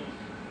conditions.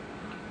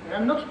 And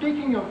I'm not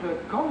speaking of the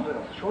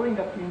converse, showing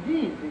that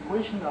indeed the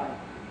equation I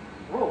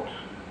wrote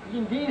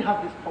indeed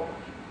have this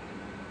property.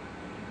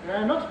 And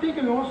I'm not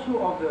speaking also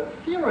of the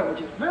theorem,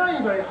 which is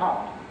very, very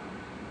hard,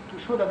 to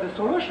show that the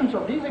solutions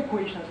of these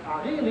equations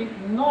are really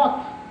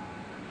not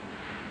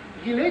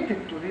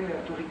related to linear,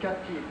 to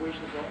Riccati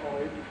equations or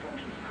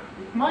differentials.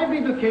 It might be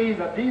the case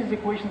that these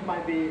equations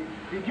might be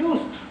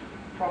reduced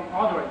from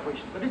other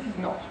equations, but this is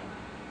not.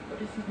 But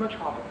this is much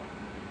harder.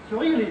 So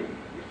really,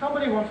 if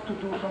somebody wants to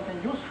do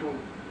something useful,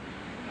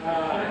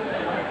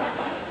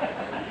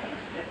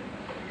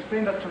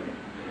 explain that to me.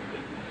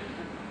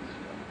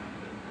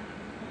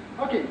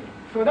 Okay,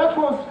 so that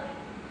was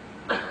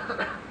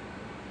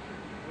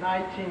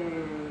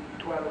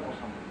 1912 or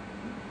something.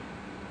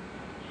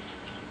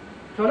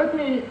 So let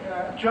me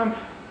jump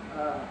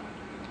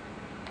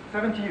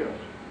 70 years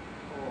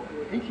or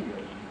 80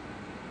 years.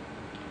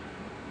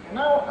 And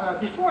now,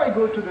 before I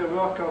go to the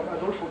work of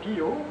Adolfo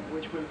Guillot,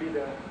 which will be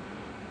the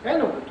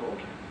end of the talk,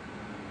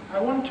 I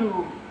want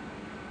to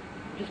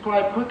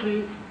describe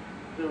quickly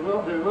the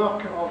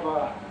work of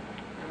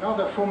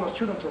another former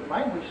student of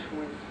mine, who is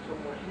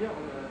somewhere here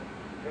on the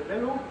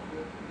Bello,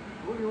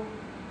 Julio,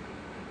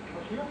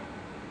 not here?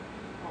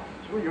 Oh,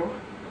 Julio,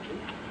 okay.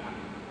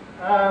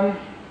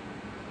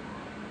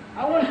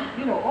 I want,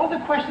 all the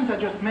questions I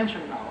just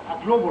mentioned now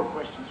are global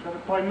questions. You have a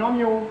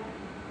polynomial,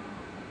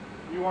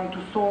 you want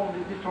to solve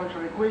the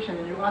differential equation,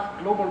 and you ask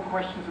global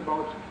questions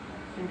about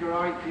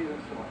singularities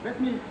and so on. Let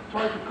me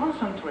try to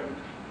concentrate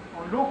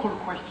on local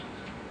questions.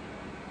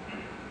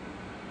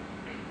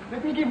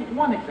 Let me give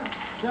one example.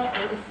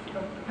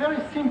 A very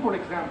simple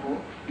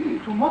example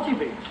to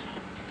motivate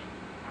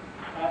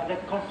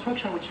that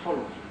construction which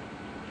follows.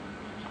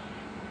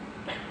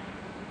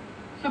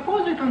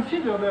 Suppose you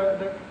consider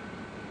the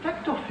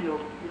vector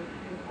field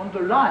on the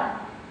line,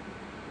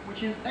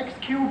 which is x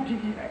cubed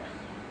ddx.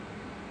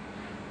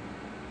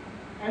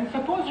 And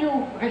suppose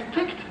you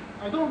restrict,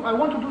 I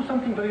want to do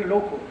something very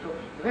local. So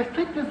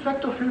restrict this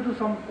vector field to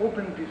some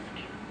open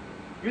disk,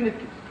 unit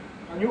disk.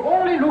 And you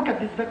only look at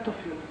this vector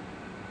field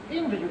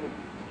in the unit disk.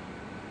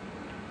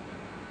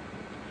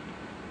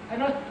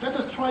 And let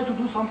us try to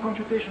do some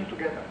computation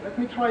together. Let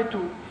me try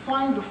to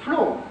find the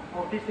flow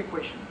of this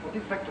equation, of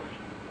this vector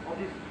field, of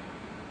this.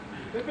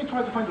 Let me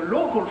try to find the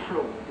local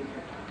flow of this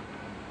vector.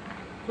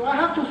 So I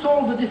have to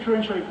solve the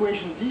differential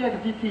equation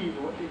dx dt is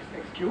what is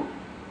x cubed.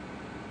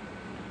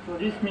 So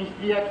this means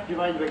dx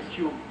divided by x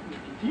cubed is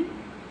dt.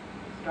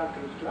 It's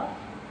calculus class.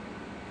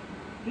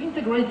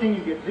 Integrating,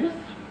 you get this.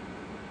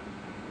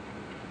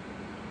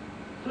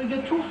 So you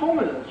get two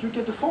formulas. You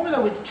get the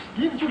formula which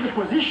gives you the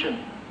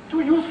position,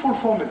 two useful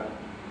formulas.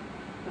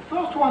 The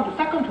first one, the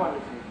second one,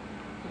 let's say.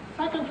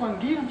 The second one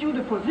gives you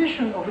the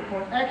position of the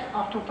point x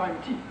after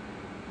time t.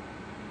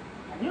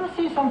 And you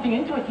see something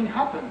interesting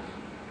happens.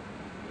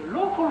 The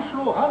local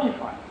flow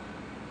ramifies.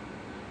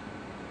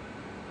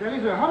 There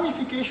is a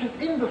ramification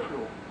in the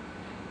flow.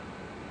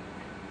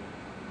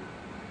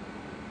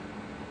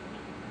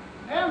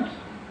 And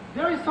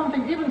there is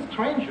something even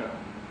stranger.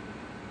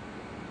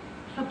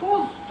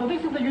 Suppose, so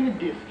this is the unit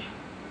disk.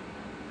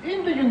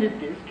 In the unit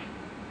disk,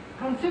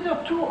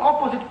 consider two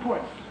opposite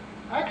points,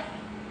 x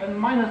and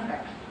minus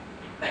x.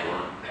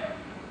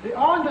 They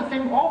are in the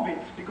same orbit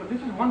because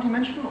this is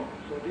one-dimensional.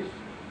 So this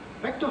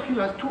vector field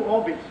has two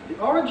orbits, the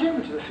origin,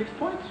 which is a fixed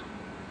point,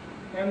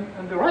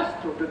 and the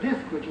rest of the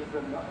disk, which is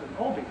an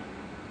orbit.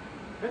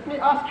 Let me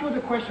ask you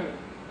the question,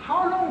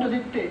 how long does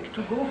it take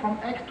to go from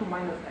x to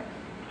minus x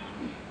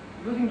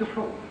using the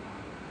flow?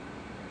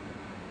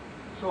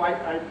 So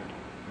I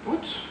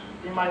put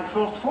in my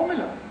first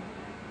formula,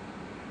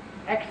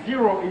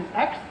 x0 is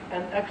x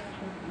and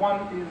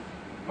x1 is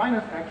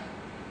minus x,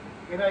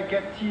 and I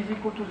get t is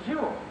equal to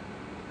 0.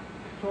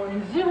 So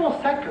in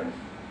 0 seconds,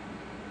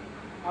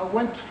 I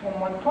went from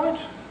one point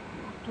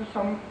to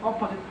some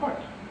opposite point.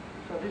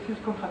 So this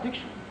is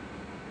contradiction.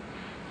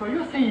 So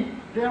you see,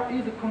 there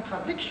is a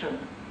contradiction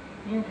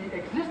in the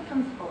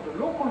existence of the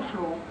local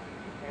flow,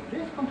 and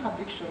this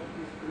contradiction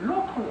is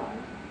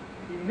localized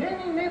in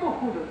many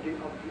neighborhoods of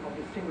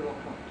the singular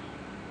point.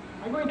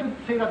 I'm going to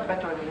say that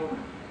better in a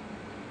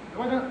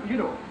moment. You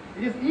know,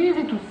 it is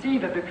easy to see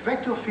that the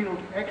vector field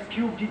x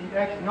cubed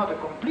ddx is not a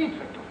complete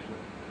vector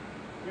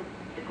field,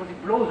 because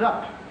it blows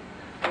up.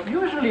 But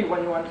usually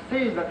when one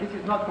says that this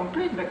is not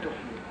complete vector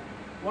field,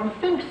 one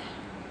thinks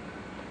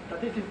that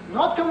this is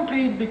not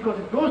complete because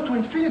it goes to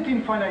infinity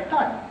in finite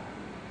time.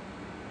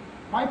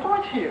 My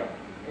point here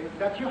is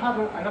that you have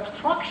an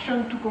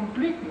abstraction to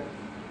completeness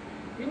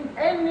in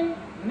any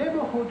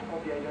neighborhood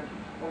of the identity,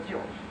 or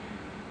zero.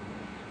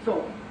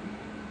 So,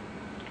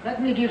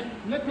 let me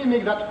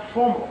make that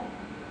formal.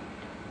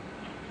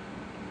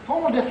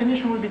 Formal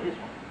definition will be this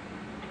one.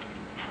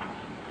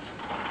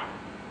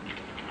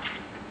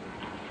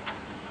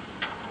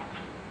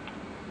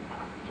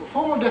 So,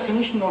 formal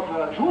definition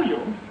of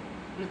Julian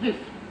is this.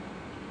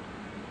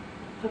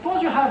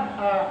 Suppose you have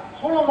a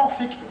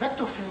holomorphic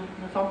vector field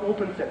in some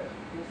open set,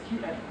 in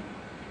Cn.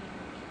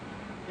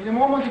 In a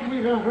moment it will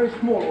be a very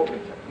small open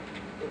set,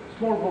 a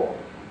small ball.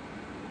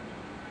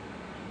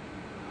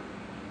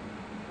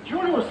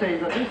 Julio says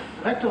that this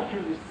vector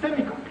field is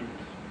semi-complete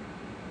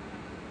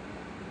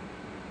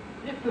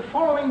if the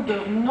following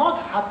does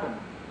not happen.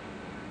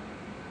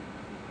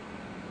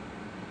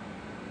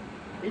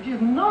 It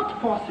is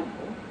not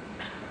possible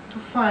to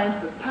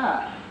find the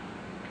path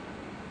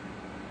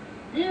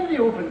in the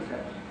open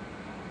set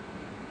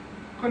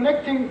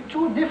connecting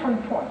two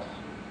different points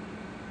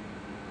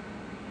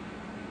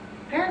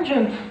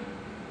tangent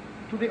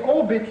to the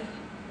orbits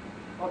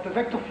of the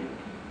vector field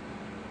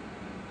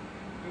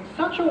in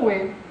such a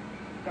way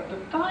that the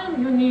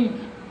time you need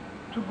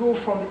to go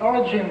from the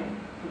origin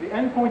to the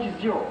endpoint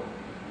is 0.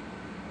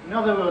 In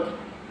other words,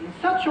 in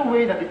such a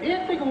way that the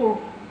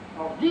integral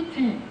of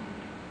dt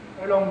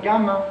along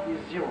gamma is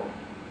 0.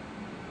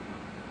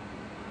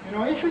 You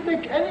know, if you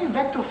take any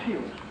vector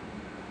field,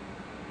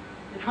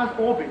 it has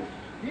orbits,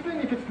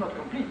 even if it's not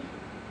complete.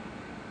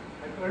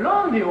 And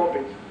along the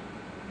orbits,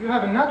 you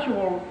have a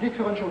natural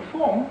differential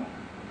form,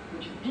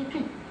 which is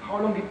dt, how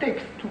long it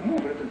takes to move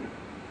a little bit.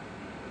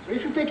 So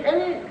if you take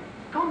any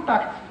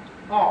compact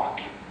arc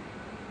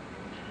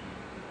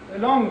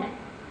along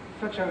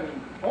such an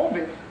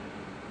orbit,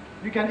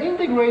 you can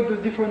integrate the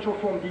differential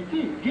form dt.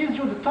 It gives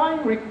you the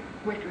time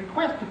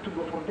requested to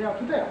go from there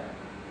to there.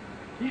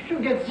 If you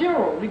get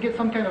 0, you get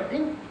some kind of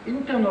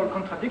internal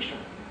contradiction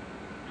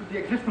to the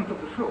existence of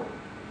the flow.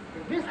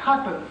 If this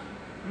happens,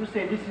 you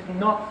say this is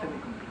not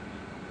semi-complete.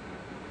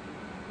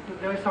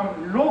 Because there is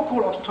some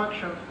local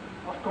obstruction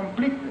of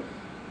completeness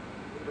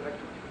in the vector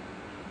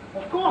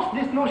field. Of course,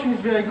 this notion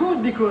is very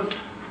good because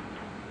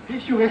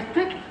if you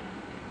restrict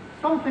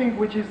something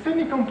which is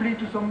semi-complete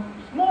to some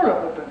smaller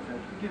open set,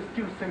 it is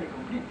still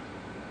semi-complete.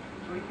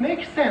 So it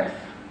makes sense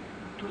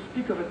to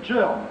speak of a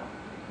germ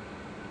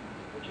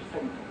which is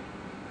semi-complete.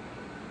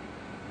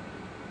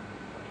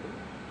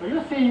 So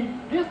you see,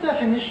 this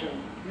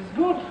definition is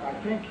good, I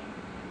think,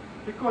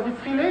 because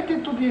it's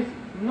related to this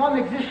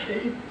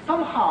non-existent.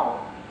 Somehow,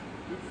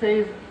 it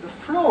says the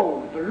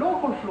flow, the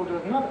local flow,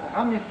 does not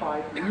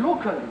ramify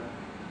locally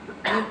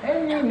in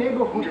any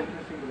neighborhood of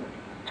the singularity.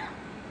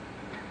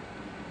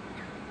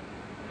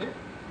 Okay?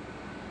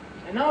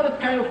 And now that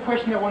kind of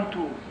question I want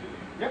to.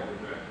 Yep.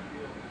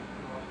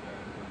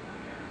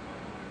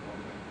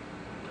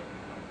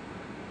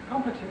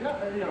 Complex,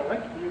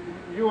 like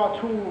you are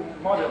too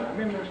modern. I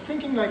mean, I was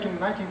thinking like in the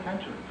 19th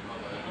century.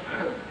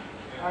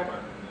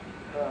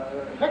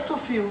 Vector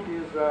field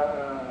is as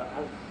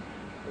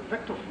a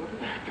vector field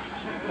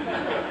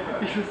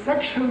is a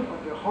section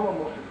of the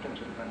holomorphic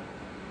tangent band.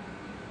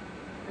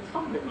 It's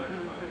something.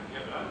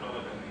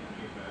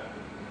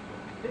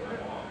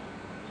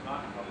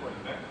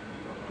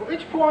 For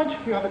each point,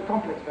 you have a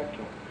complex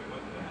vector.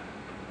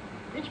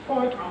 Each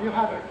point, you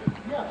have a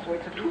so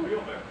it's a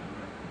two.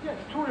 Yes,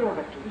 two real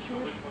vectors, if you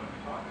wish.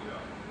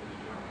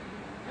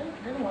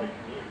 Anyone.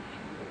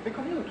 They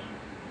commute.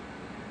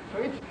 So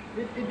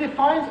it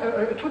defines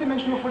a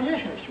two-dimensional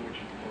foliation, if you wish.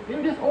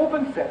 In this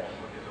open set,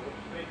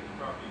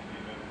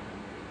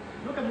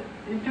 look at it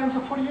in terms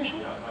of foliation.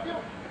 Yeah.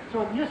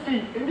 So you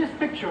see, in this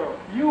picture,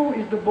 U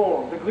is the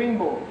ball, the green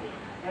ball.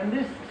 And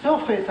this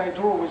surface I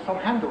draw with some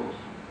handles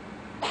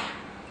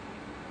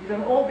is a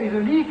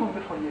leaf of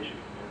the foliation.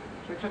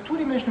 So it's a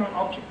two-dimensional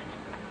object.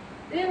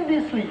 In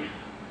this leaf,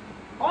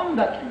 on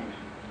that leaf,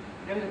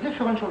 there is a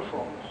differential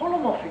form, a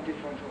holomorphic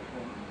differential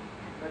form,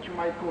 that you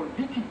might call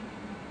BT.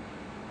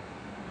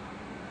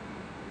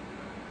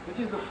 It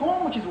is the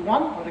form which is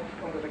 1 on the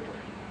vector field.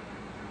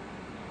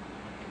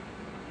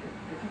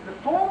 This is the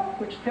form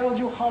which tells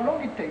you how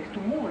long it takes to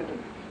move a little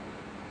bit.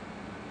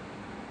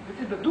 This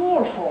is the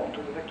dual form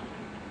to the vector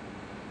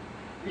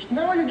field. If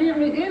now you give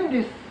me in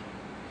this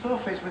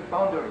surface with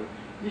boundary,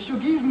 if you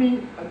give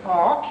me an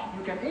arc,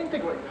 you can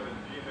integrate.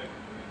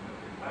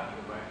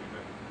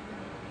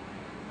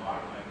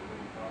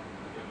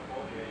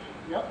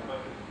 Yep.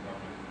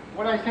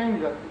 What I'm saying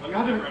is that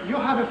you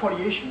have a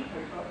foliation.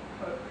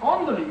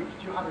 On the leaves,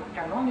 you have a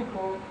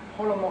canonical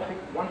holomorphic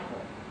one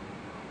form.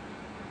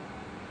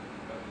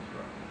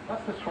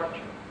 That's the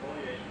structure.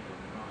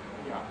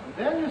 Yeah. And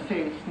then you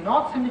say it's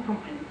not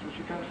semi-complete if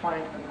you can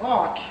find an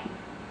arc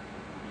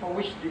for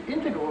which the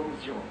integral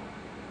is 0.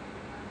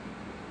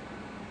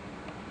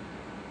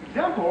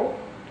 Example,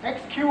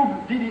 x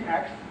cubed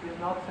ddx is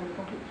not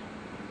semi-complete.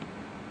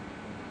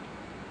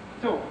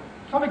 So,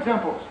 some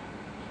examples.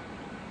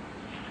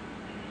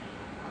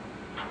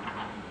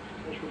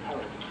 I should have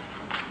it.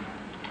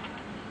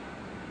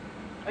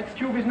 X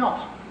cubed is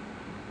not.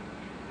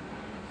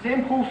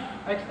 Same proof,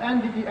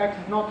 xn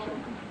ddx is not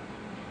semi-complete.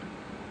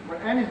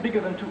 When n is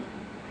bigger than 2.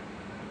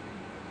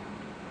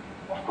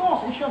 Of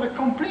course, if you have a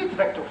complete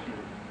vector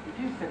field, it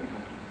is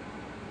semi-complete.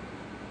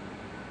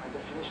 By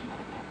definition.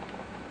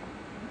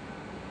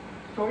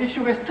 So if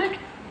you restrict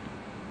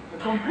a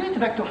complete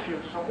vector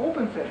field to some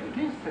open set, it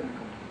is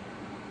semi-complete.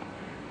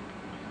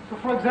 So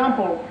for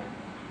example,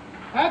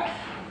 x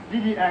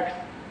ddx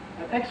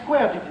and x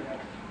squared ddx.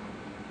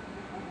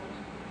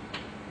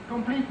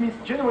 Complete means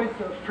generates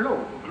a flow,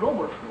 a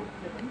global flow,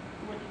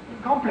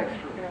 a complex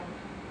flow,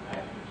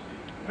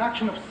 an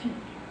action of C.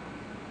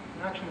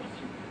 An action of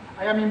C.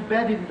 I am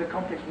embedded in the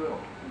complex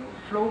world.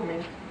 Flow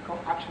means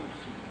action of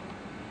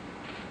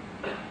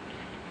C.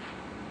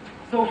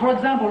 So for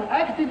example,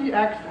 x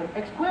ddx and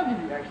x squared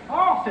ddx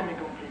are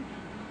semi-complete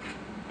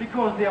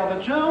because they are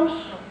the germs.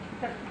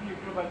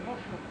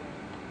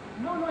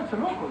 No, it's a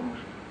local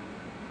motion.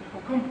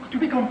 To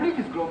be complete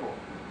is global.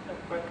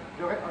 But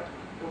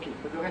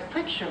the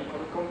restriction of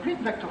a complete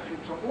vector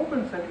field from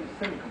open set is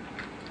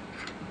semi-complete.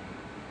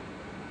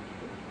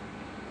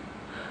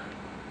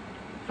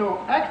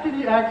 So x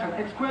ddx and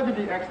x squared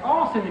ddx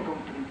are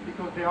semi-complete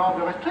because they are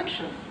the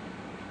restrictions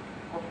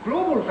of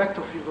global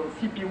vector fields on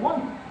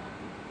CP1,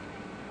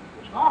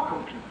 which are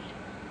complete.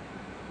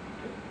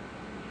 Okay.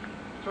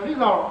 So these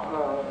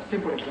are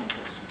simple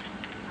examples.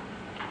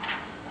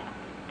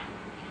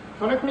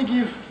 So let me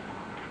give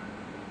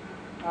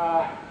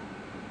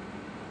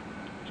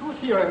two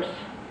theorems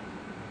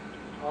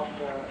of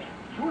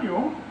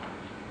Julio,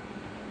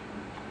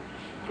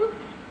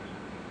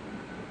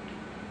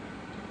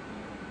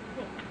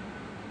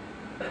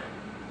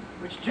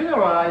 which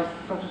generalize,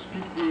 so to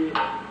speak,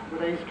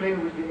 what I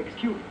explained with the x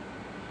cube.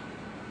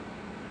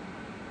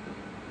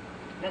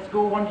 Let's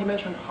go one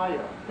dimension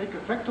higher. Take a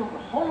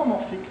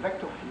holomorphic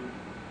vector field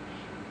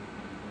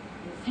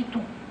in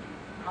C2,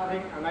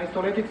 having an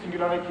isolated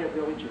singularity at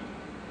the origin.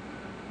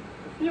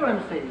 The theorem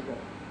says that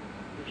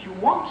if you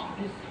want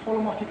this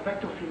holomorphic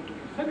vector field to be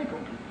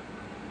semi-complete,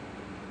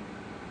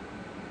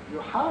 you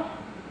have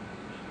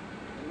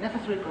a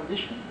necessary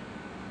condition,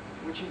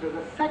 which is that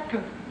the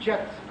second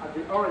jet at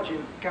the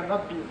origin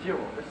cannot be 0.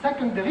 The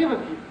second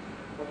derivative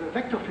of the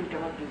vector field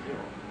cannot be 0.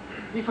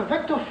 If a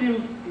vector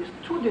field is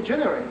too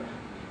degenerate,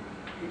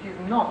 it is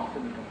not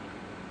semi-complete.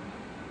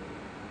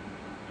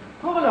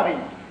 Corollary,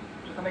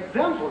 just an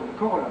example of the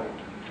corollary.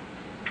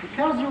 It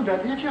tells you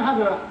that if you have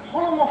a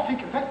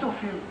holomorphic vector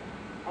field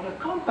on a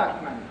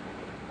compact manifold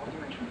of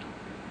dimension 2.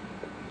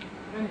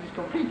 Then it is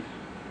complete.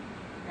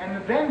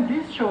 And then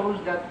this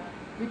shows that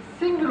its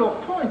singular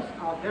points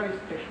are very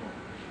special.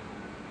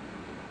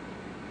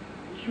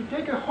 If you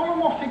take a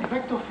holomorphic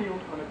vector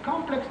field on a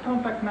complex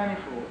compact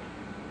manifold,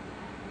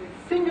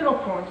 its singular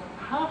points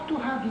have to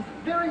have this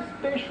very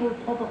special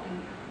property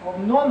of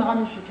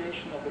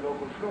non-ramification of the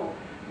local flow,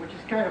 which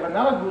is kind of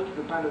analogous to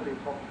the Pain-Levé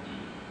property.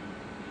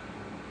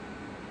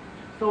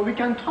 So we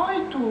can try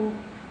to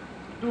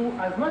do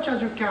as much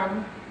as you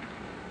can,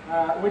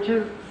 which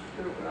is,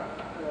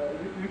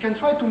 you can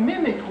try to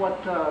mimic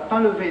what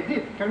Pain-Levé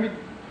did. Can we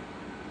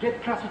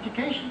get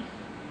classifications?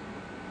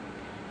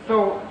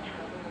 So,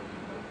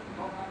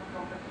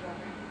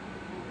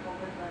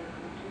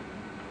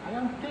 I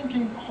am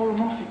thinking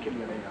holomorphically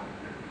here.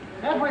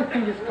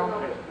 Everything is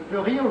complex.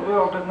 The real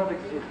world does not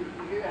exist.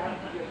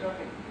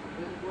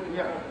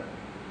 Yeah.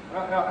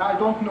 I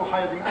don't know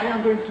higher dimension. I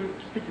am going to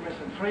speak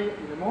dimension 3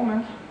 in a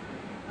moment.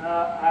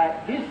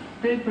 This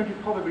statement is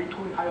probably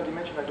true in higher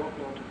dimension. I don't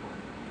know what to call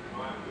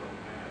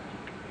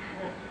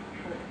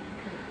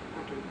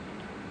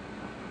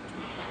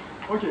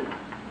it. Okay.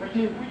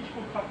 Which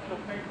compact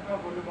surface have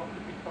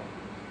holomorphic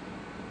properties?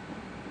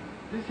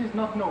 This is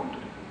not known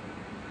today.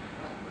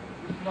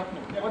 This is not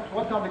known.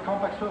 What are the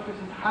compact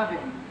surfaces having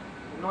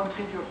a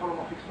non-trivial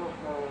holomorphic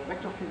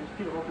vector field is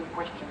still an open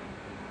question.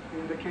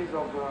 In the case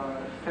of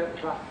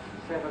class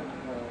 7,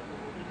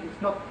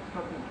 it's not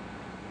known.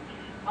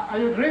 I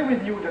agree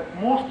with you that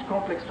most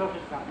complex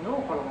surfaces have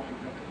no holomorphic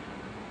vector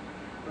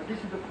field. But this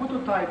is the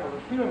prototype of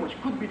a theorem which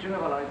could be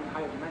generalized in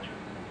higher dimensions.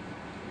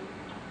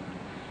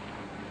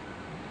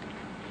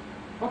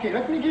 Okay,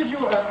 let me give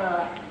you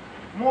a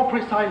more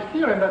precise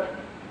theorem that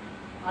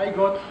I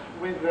got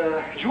with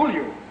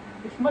Giulio.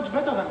 It's much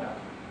better than that.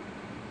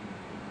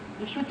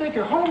 If you take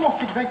a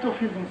holomorphic vector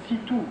field in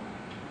C2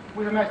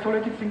 with an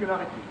isolated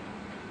singularity,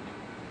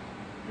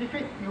 if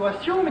you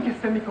assume it is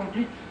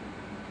semi-complete,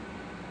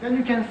 then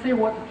you can say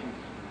what it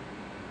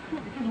is.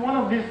 It is one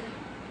of these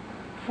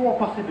 4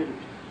 possibilities.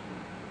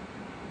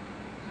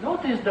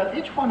 Notice that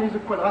each one is a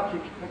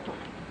quadratic vector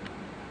field,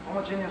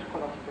 homogeneous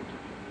quadratic vector field.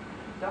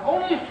 There are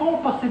only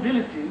 4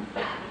 possibilities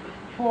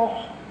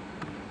for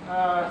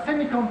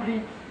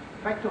semi-complete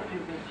vector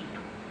field in C2.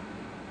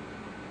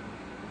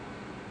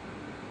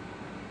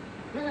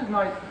 This is a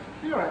nice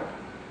theorem.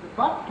 The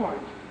bad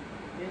point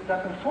is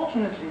that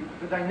unfortunately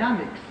the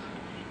dynamics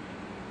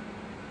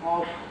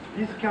of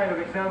this kind of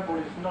example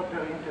is not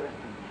very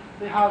interesting.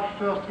 They have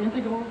first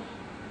integrals,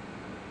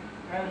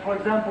 and for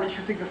example, if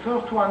you take the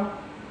first one,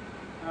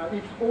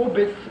 its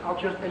orbits are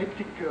just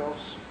elliptic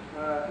curves.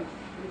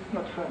 It's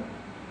not fun.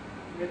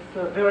 It's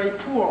a very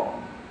poor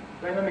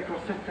dynamical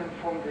system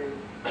from the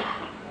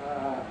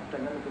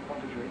dynamical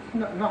point of view. It's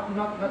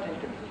not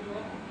intensive.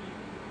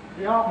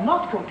 They are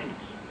not complete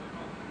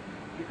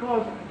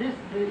because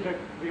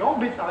the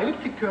orbits are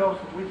elliptic curves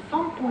with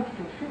some points at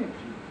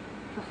infinity.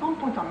 So some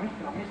points are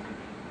missing.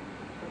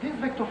 But these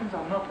vector fields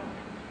are not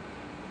complete.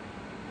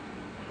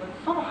 But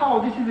somehow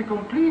this is a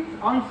complete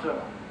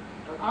answer.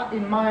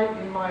 In my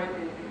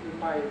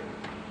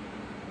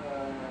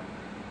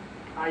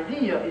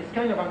idea is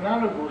kind of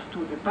analogous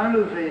to the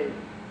Pain-Levé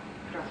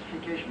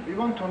classification. We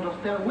want to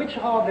understand which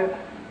are the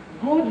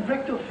good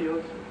vector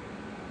fields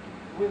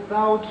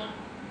without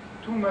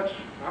too much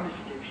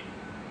ramification.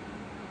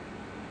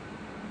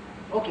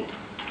 Okay.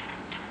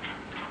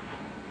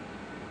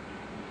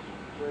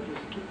 So I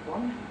just skip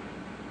one.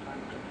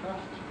 Time to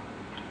fast.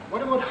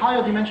 What about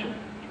higher dimension?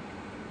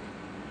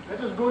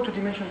 Let us go to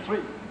dimension 3.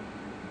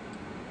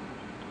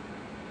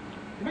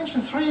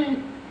 Dimension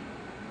 3,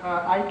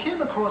 I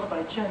came across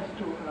by chance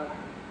to a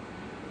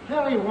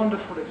very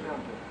wonderful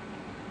example,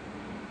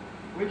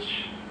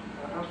 which,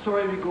 I'm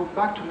sorry, we go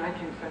back to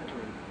 19th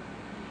century.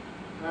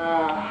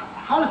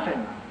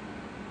 Halphen,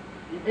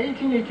 in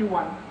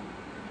 1881,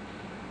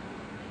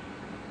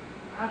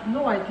 I have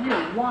no idea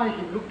why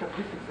he looked at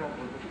this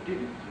example, but he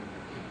did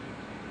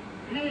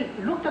it.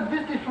 He looked at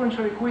this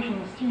differential equation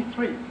in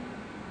C3.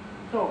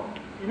 So,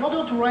 in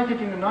order to write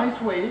it in a nice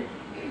way,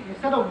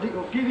 instead of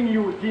giving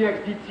you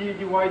dx dt,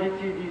 dy dt,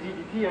 dz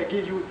dt, I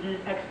give you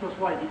dx plus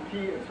y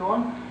dt, and so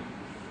on.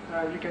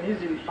 You can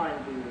easily find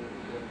the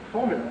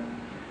formula.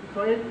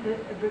 So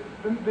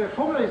the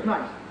formula is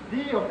nice.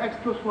 D of x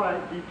plus y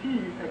dt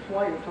is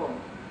xy, and so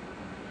on.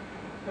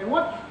 And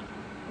what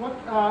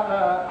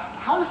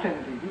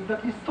Halphen did is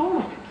that he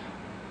solved it.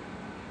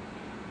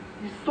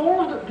 He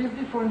solved this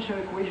differential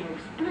equation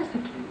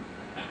explicitly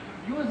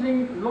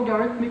using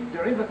logarithmic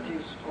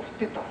derivatives of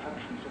theta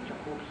functions of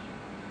Jacobi.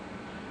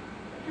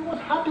 He was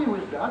happy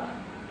with that,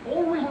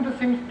 always in the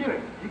same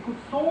spirit. He could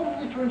solve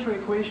the differential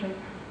equation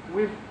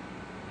with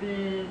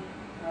the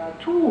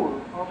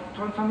tool of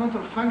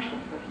transcendental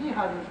functions that he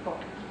had in his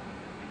pocket.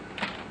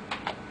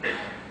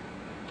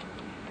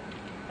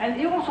 And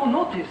he also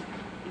noticed,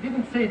 he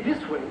didn't say it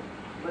this way,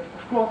 but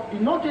of course he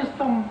noticed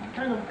some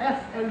kind of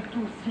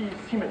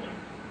SL2C symmetry.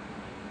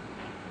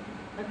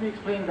 Let me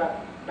explain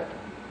that better.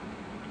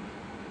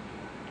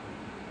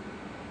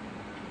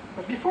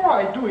 But before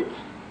I do it,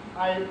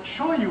 I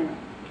show you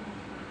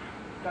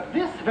that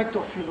this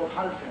vector field of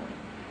Halphen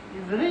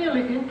is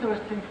really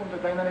interesting from the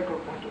dynamical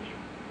point of view.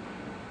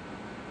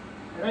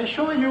 And I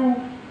show you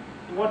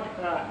what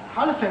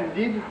Halphen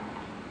did,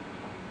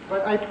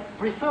 but I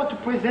prefer to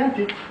present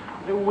it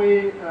the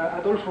way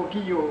Adolfo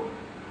Guillot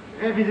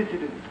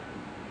revisited it.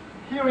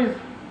 Here is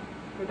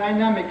the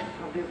dynamics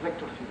of this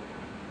vector field.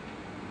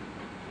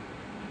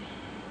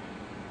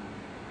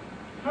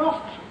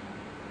 First,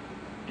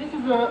 this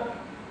is a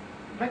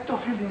vector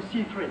field in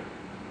C3.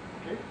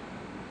 Okay?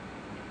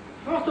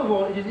 First of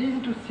all, it is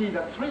easy to see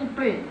that three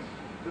planes,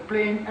 the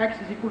plane x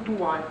is equal to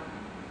y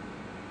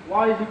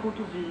is equal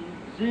to z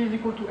is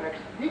equal to x,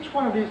 each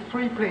one of these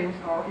three planes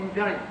are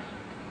invariant.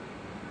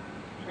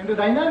 And the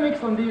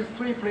dynamics on these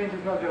three planes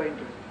is not very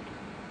interesting.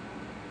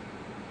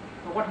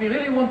 So what we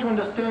really want to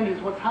understand is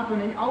what's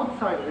happening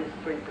outside of these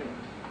three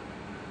planes.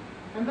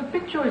 And the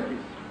picture is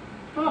this.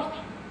 First,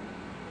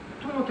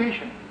 two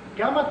notation.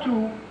 Gamma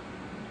 2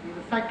 is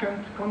the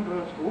second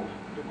converse group,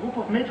 the group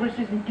of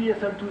matrices in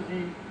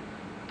PSL2Z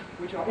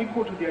which are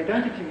equal to the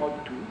identity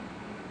mod 2.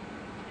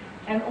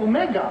 And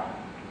omega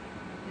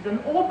is an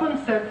open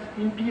set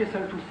in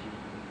PSL2C.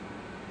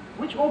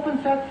 Which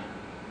open set?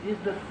 Is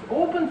the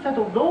open set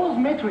of those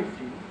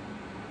matrices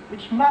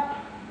which map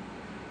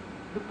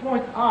the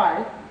point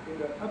I in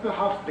the upper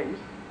half space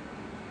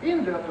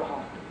in the upper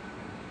half space.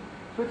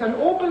 So it's an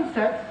open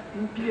set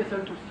in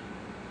PSL2C.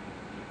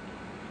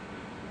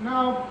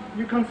 Now,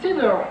 you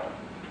consider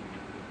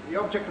the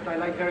object that I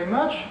like very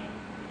much.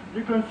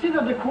 You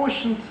consider the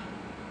quotient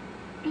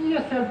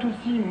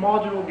PSL2C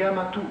modulo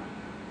gamma 2.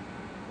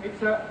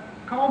 It's a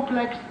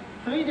complex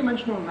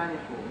three-dimensional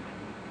manifold,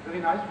 very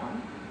nice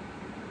one,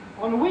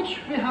 on which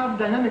we have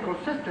dynamical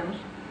systems,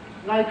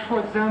 like, for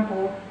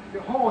example, the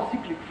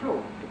horocyclic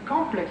flow, the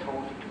complex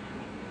horocyclic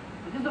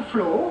flow. It is a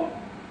flow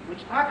which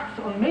acts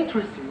on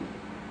matrices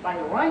by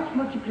right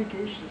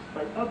multiplications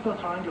by upper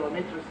triangular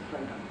matrices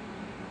like that.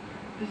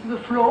 This is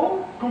a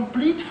flow,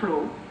 complete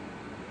flow.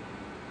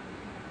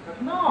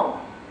 But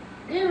now,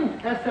 in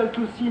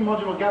SL2C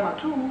modulo gamma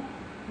 2,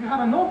 you have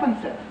an open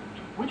set.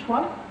 Which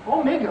one?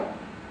 Omega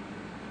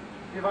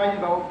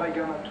divided by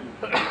gamma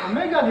 2.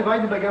 Omega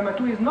divided by gamma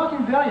 2 is not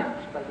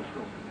invariant by the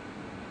flow.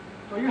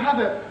 So you have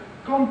a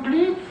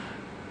complete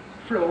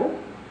flow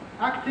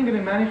acting in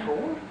a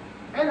manifold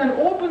and an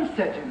open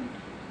set in it,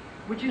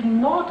 which is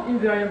not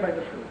invariant by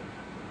the flow.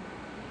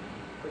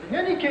 But in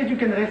any case, you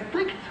can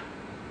restrict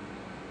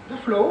the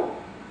flow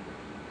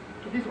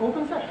to this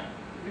open set.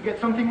 You get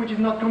something which is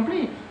not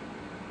complete,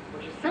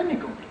 which is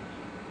semi-complete.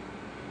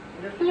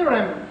 And the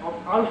theorem of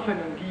Halphen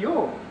and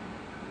Guillot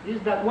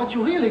is that what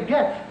you really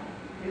get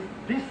is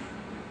this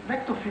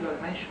vector field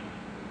I mentioned.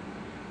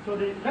 So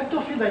the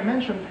vector field I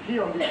mentioned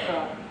here on this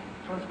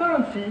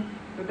transparency,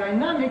 the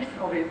dynamics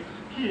of it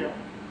here,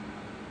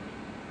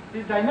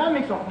 the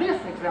dynamics of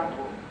this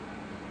example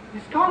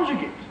is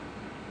conjugate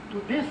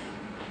to this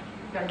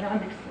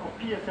dynamics of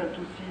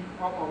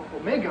PSL2C of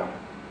omega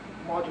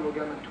modulo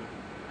gamma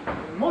 2.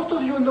 And most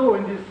of you know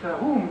in this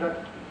room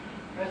that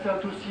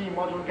SL2C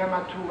modulo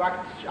gamma 2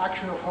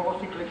 action of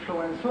horocyclic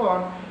flow and so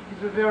on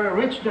is a very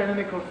rich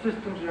dynamical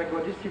system, the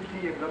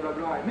ergodicity and blah blah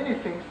blah and many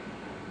things.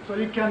 So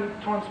you can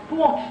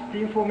transport the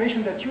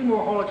information that you know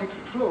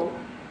horocyclic flow,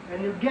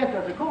 and you get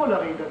as a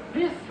corollary that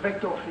this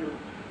vector field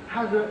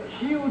has a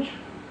huge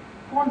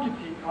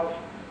quantity of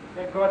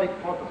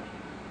ergodic properties.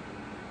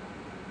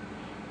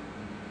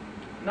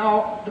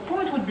 Now, the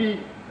point would be,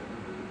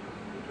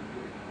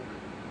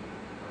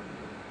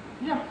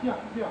 yeah,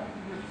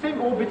 the same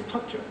orbit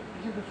structure.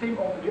 This is the same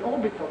orbit, the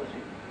orbits are the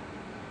same.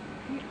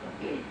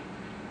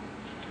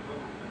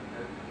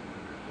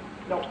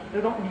 No,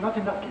 they don't, not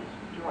in that case,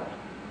 you're right.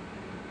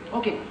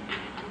 Okay.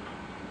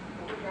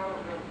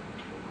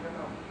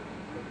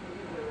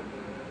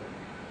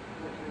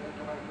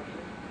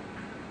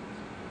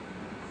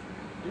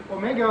 The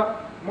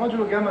omega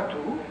modulo gamma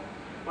 2,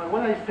 well,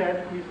 what I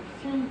said is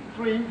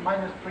C3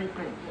 minus 3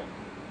 planes,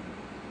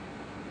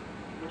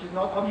 which is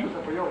not obvious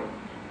a priori.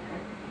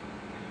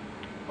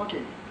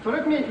 Okay, so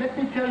let me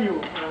tell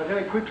you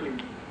very quickly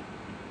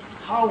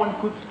how one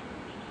could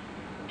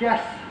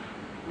guess,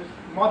 with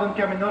modern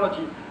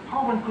terminology,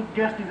 how one could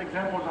guess these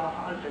examples of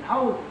Halphen,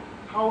 how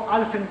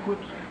Halphen could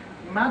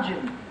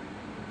imagine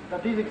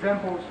that these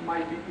examples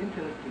might be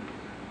interesting.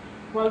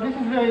 Well, this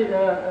is very,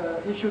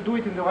 if you do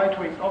it in the right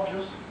way, it's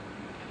obvious.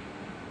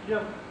 You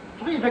have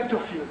three vector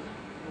fields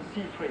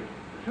in C3.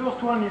 The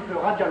first one is the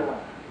radial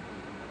one.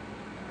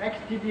 X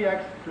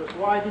ddx plus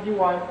y ddy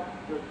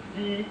plus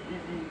z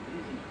dz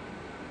dz.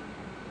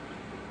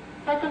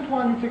 Second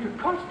one, you take a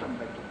constant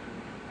vector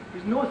field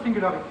with no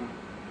singularity.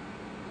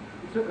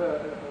 It's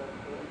a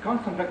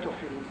constant vector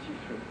field in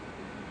C3.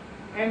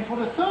 And for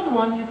the third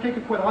one, you take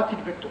a quadratic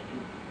vector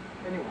field,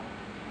 anyone.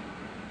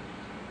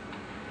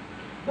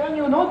 Then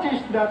you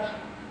notice that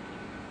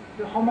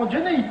the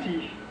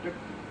homogeneity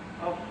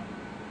of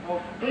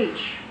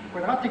H,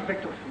 quadratic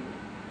vector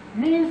field,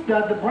 means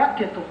that the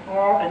bracket of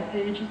R and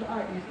H is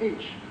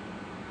H.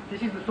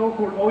 This is the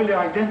so-called Euler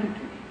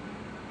identity.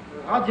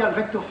 The radial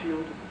vector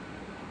field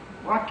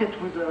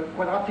bracket with a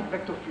quadratic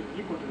vector field is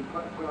equal to the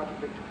quadratic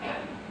vector field.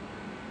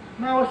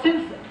 Now,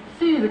 since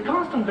C, the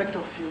constant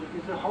vector field,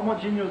 is a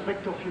homogeneous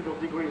vector field of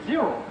degree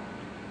 0,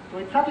 so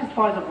it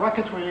satisfies the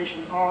bracket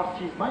relation R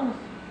C is minus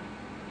C.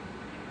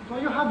 So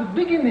you have the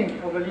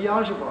beginning of a Lie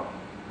algebra.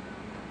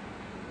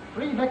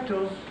 3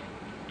 vectors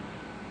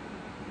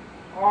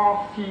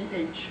R, C,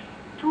 H.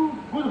 2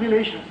 good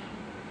relations.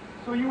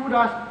 So you would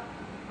ask,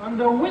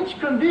 under which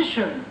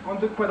condition on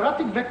the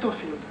quadratic vector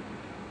field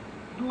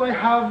do I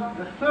have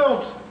the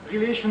third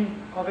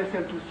relation of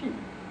SL2C?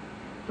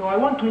 So I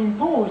want to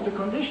impose the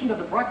condition that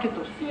the bracket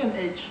of C and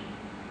H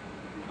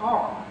is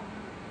R.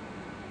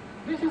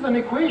 This is an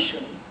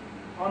equation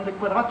on the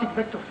quadratic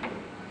vector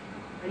field.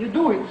 And you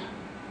do it,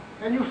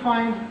 and you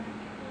find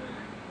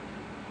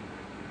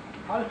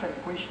half an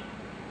equation.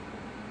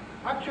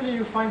 Actually,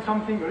 you find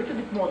something a little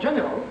bit more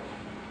general.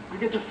 You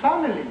get a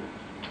family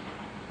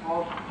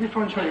of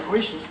differential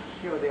equations,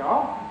 here they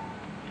are,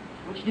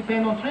 which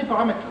depend on 3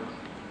 parameters.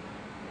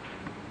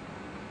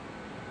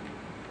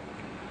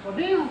 So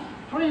these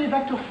 3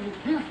 vector fields,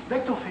 these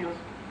vector fields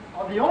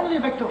are the only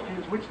vector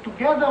fields which,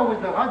 together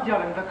with the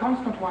radial and the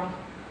constant ones,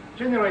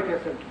 generate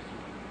SL2C.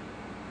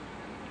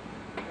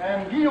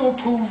 And Guillaume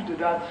proved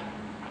that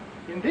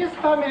in this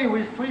family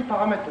with 3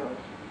 parameters,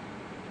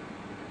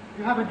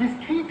 you have a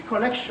discrete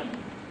collection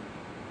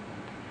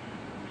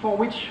for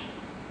which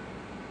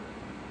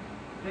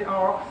they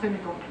are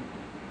semi-complete.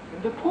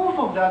 And the proof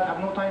of that, I have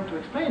no time to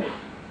explain it,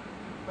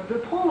 but the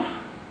proof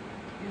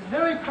is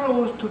very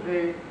close to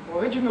the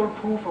original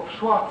proof of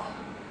Schwartz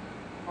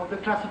of the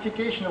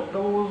classification of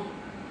those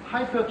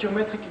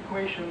hypergeometric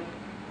equations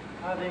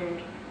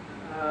having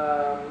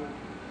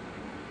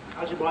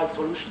algebraic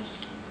solutions.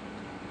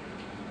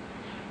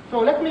 So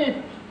let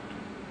me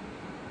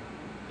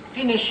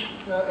finish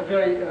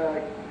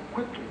very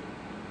quickly.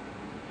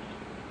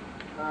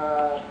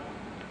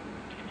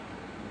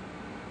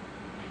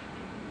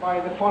 By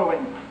the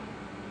following.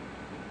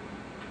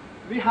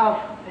 We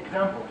have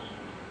examples.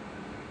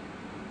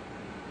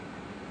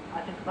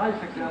 I think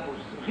nice examples,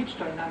 rich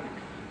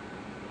dynamics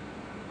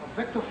of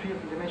vector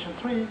fields in dimension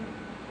 3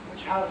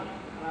 which have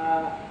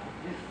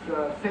this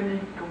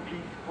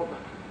semi-complete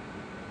property.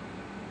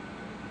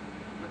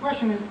 The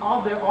question is,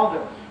 are there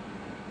others?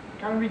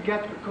 Can we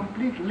get a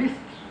complete list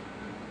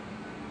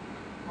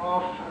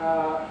of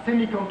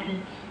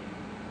semi-complete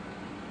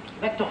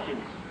vector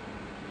fields?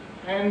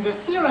 And the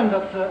theorem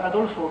that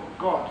Adolfo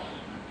got,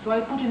 so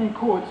I put it in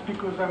quotes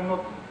because I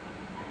want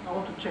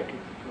to check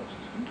it first.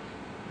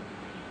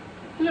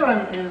 The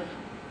theorem is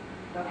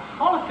that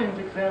Halphin's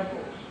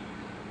examples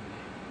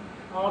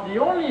are the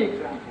only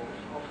examples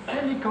of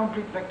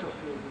semi-complete vector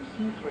fields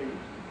in C3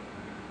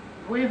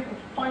 with a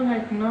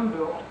finite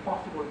number of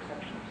possible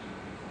exceptions.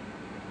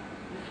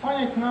 This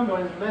finite number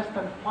is less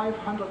than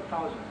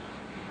 500,000.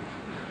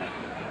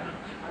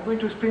 I'm going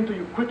to explain to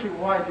you quickly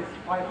why this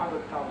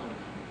 500,000.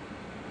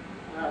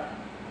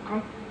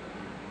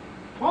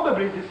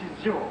 Probably this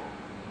is 0.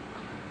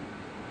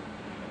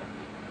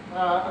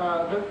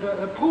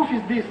 The proof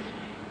is this.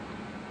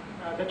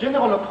 The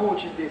general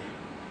approach is this.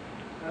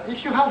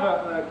 If you have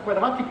a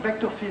quadratic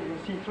vector field in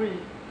C3,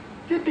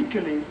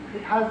 typically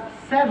it has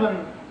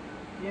 7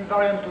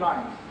 invariant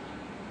lines.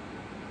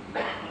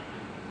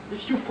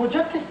 If you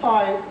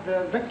projectify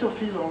the vector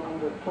field on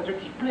the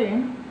projective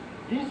plane,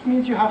 this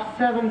means you have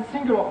 7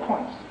 singular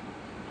points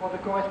for the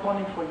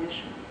corresponding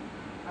foliation.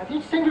 At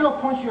each singular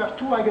point, you have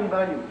 2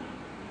 eigenvalues.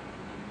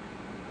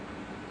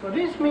 So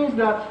this means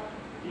that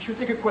if you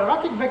take a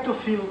quadratic vector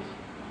field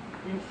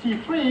in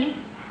C3,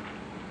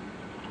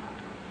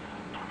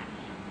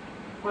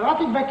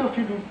 quadratic vector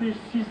field in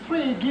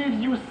C3 gives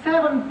you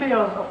 7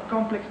 pairs of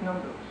complex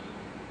numbers.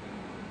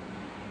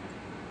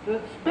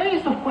 The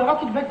space of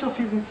quadratic vector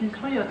fields in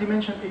C3 has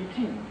dimension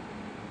 18.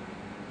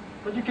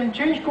 But you can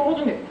change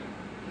coordinate.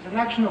 It's an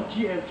action of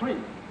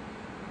GL3,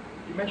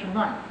 dimension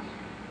 9.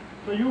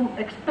 So you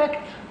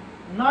expect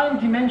 9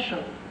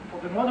 dimensions for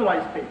the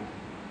moduli space.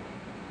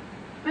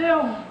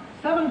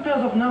 7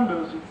 pairs of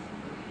numbers,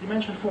 it's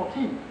dimension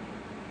 14.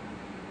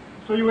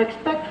 So you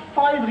expect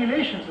 5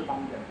 relations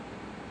among them.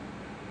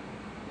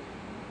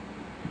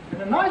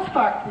 And the nice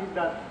fact is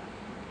that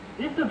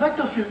if the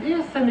vector field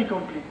is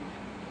semi-complete,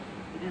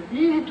 it is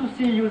easy to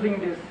see using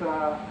this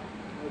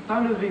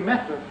Tangle-V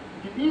method,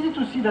 it is easy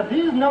to see that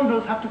these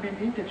numbers have to be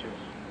integers.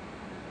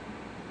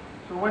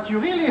 So what you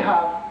really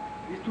have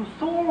is to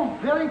solve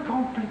very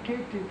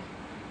complicated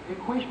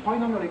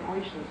polynomial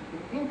equations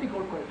in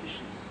integral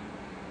coefficients.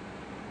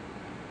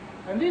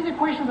 And these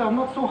equations are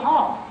not so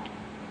hard,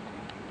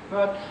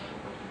 but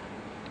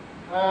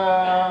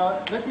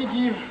let me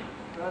give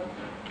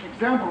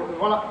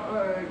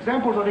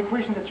examples of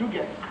equations that you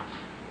get.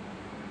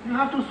 You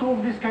have to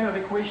solve this kind of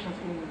equations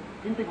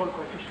in integral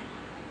coefficients.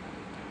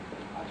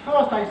 At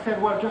first I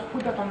said, well, just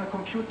put that on the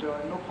computer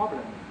and no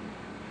problem.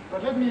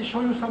 But let me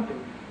show you something.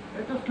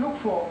 Let us look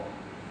for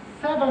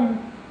 7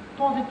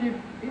 positive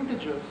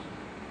integers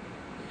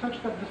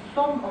such that the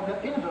sum of their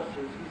inverses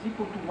is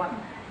equal to 1.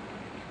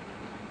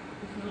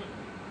 This is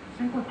a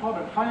simple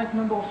problem, finite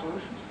number of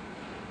solutions.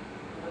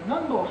 the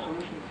number of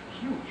solutions is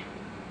huge,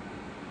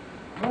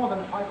 more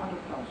than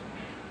 500,000.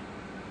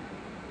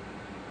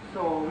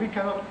 So we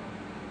cannot,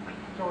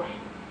 so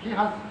he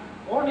has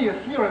only a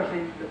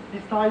theorem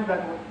besides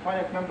that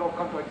finite number of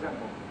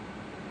counterexamples.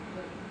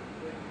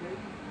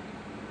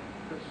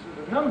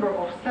 The number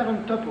of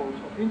 7 tuples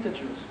of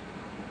integers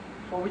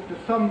for which the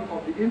sum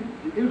of the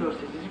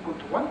inverses is equal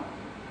to 1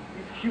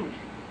 is huge.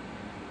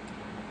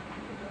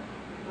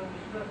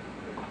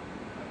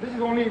 This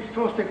is only the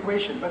first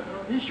equation, but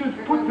you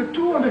should put the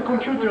 2 on the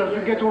computer.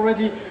 You get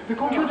already, the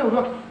computer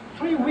worked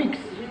 3 weeks,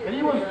 and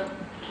he was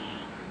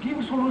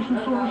giving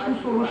solutions.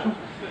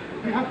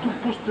 We had to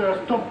push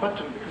the stop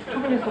button, because too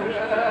many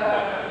solutions.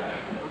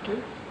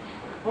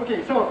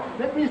 Okay, so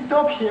let me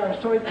stop here.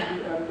 I'm sorry to be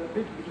a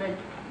bit late.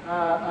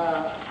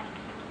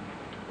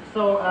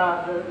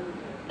 The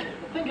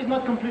thing is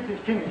not completely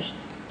finished.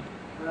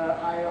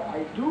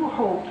 I do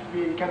hope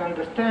we can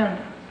understand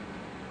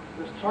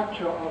the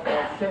structure of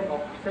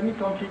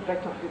semi-complete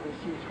vector field in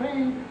C3,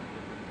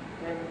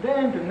 and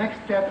then the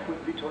next step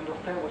would be to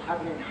understand what's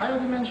happening in higher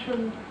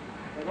dimension,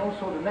 and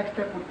also the next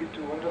step would be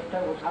to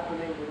understand what's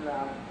happening in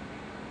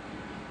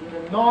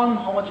a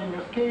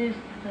non-homogeneous case,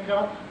 and there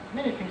are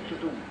many things to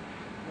do.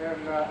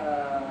 And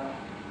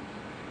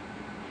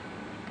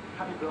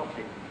happy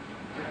birthday.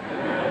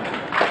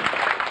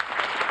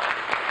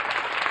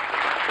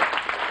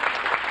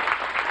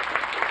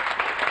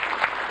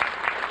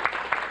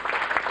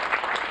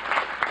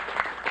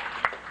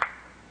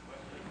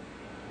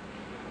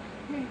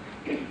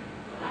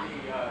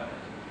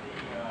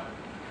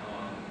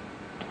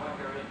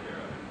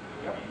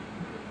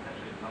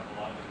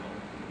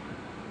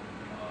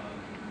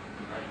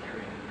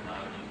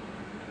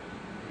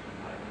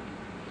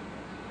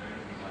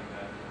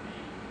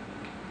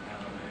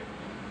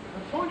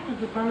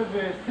 The point of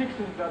the 6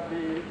 is that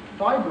the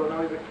fiber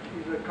now is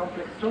a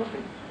complex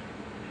surface.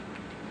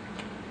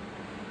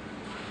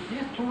 It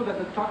is true that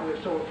the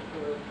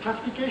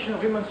classification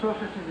of Riemann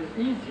surfaces is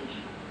easy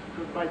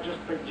by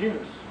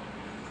genus.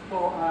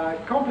 For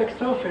complex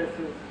surface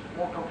is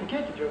more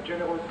complicated. You have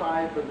general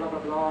type, blah blah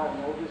blah,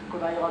 and all this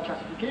code-hierarchy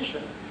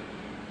classification.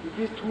 It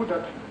is true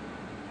that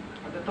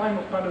at the time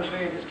of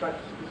Pinochet, this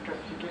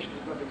classification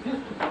did not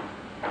exist.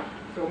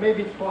 So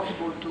maybe it's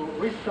possible to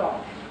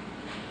restart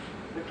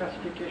the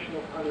classification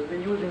of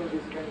Pinochet using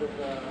this kind of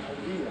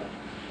idea.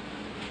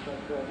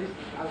 But this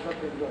has not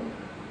been done.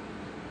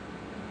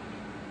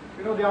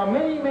 You know, there are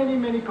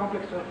many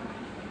complex surfaces.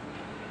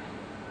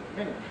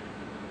 Many.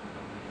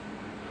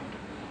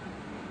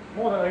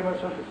 More than Riemann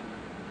surfaces.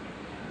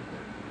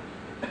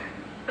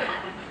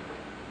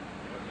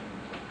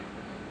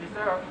 Is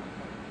there a...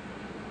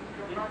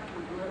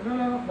 No,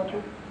 not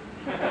true.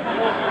 Is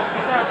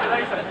there a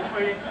relation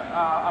between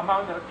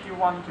among the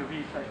P1 to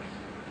P6?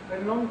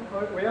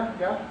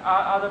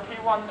 Are the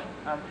P1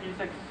 and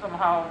P6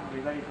 somehow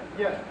related?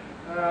 Yes.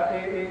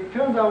 It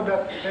turns out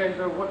that there is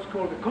what's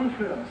called a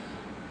confluence.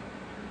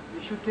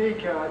 If you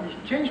take, if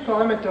you change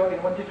parameter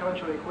in one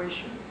differential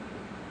equation,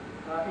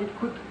 it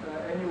could,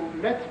 and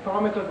you let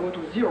parameter go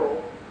to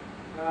 0,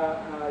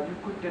 you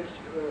could get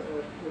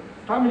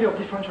a family of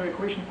differential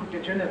equation could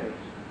degenerate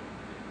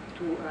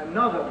to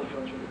another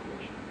differential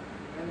equation.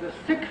 And the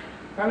sixth,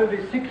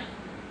 Pinochet 6,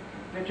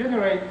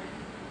 degenerates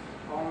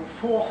on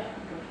 4th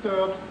and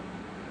 3rd.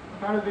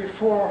 Pinochet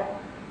 4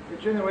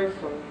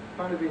 degenerates on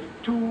Pinochet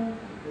 2, and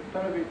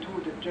Pinochet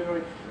 2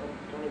 degenerates on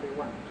Pinochet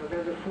 1. So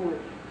there's a full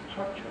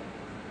structure.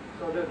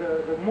 So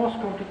the most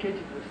complicated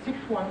is the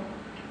 6th one,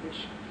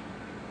 which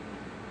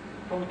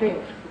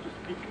contains, so to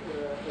speak,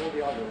 all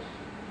the others.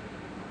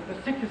 But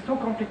the 6th is so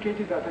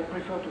complicated that I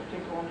prefer to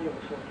think only of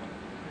the 1st one.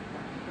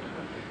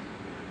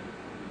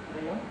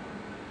 Anyone?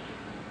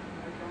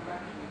 I come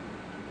back to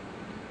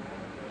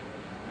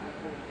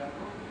an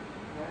example.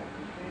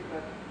 To say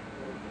that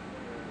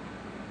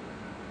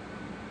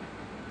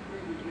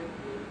we get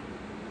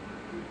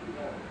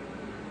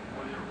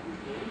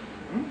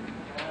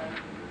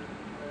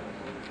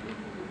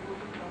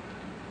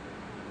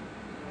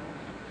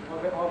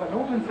of an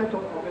open set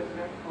of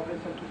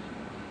SN2C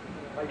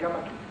by gamma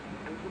 2.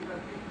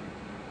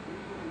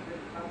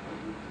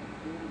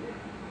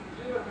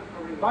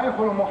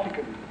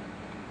 Bioholomorphically.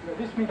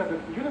 This means that the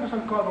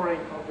universal covering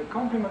of the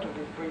complement of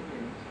these three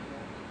planes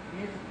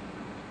is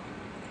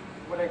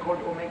what I call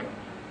omega.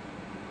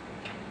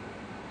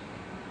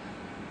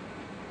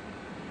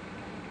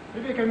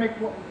 Maybe I can make,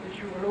 if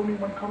you allow me,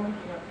 one comment.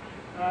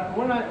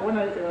 When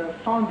I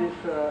found this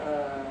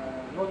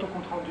note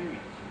compte rendu,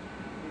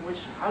 in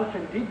which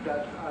Halfen did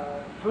that,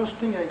 first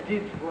thing I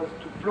did was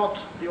to plot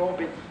the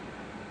orbits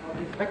of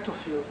this vector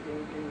field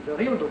in the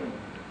real domain.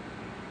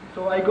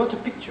 So I got a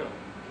picture,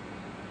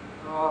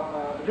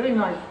 a very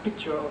nice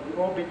picture of the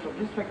orbits of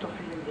this vector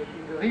field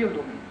in the real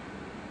domain.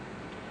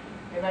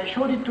 And I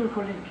showed it to a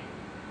colleague.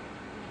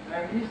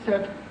 And he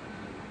said,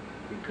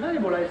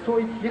 incredible, I saw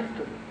it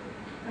yesterday.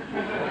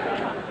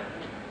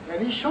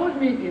 And he showed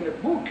me in a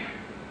book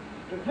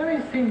the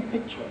very same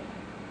picture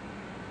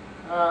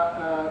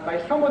by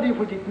somebody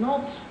who did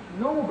not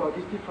know about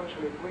this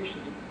differential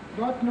equation, did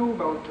not know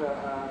about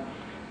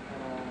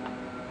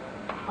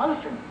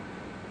Alphen.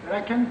 And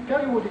I can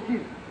tell you what it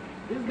is.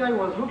 This guy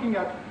was looking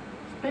at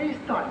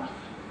space-times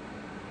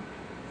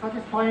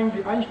satisfying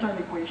the Einstein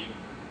equation.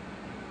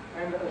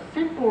 And a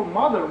simple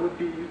model would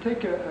be you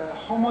take a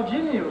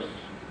homogeneous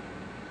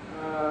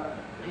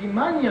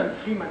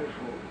Riemannian three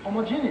manifold,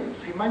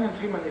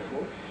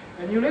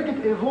 and you let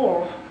it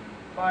evolve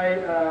by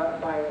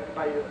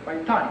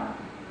time.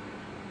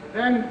 And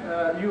then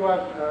you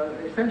have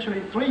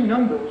essentially three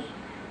numbers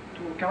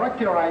to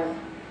characterize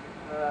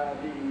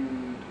the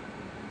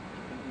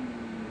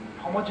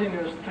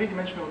homogeneous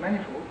three-dimensional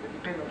manifold that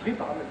depend on three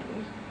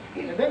parameters.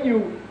 And then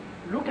you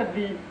look at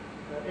the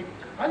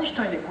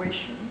Einstein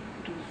equation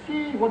to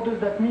see what does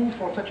that mean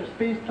for such a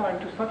space-time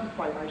to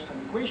satisfy an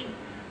Einstein equation.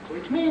 So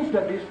it means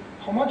that this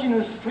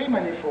homogeneous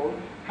three-manifold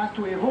has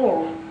to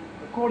evolve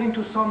according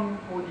to some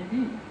ODE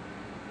in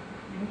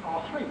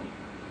R3.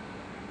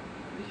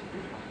 This is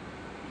different.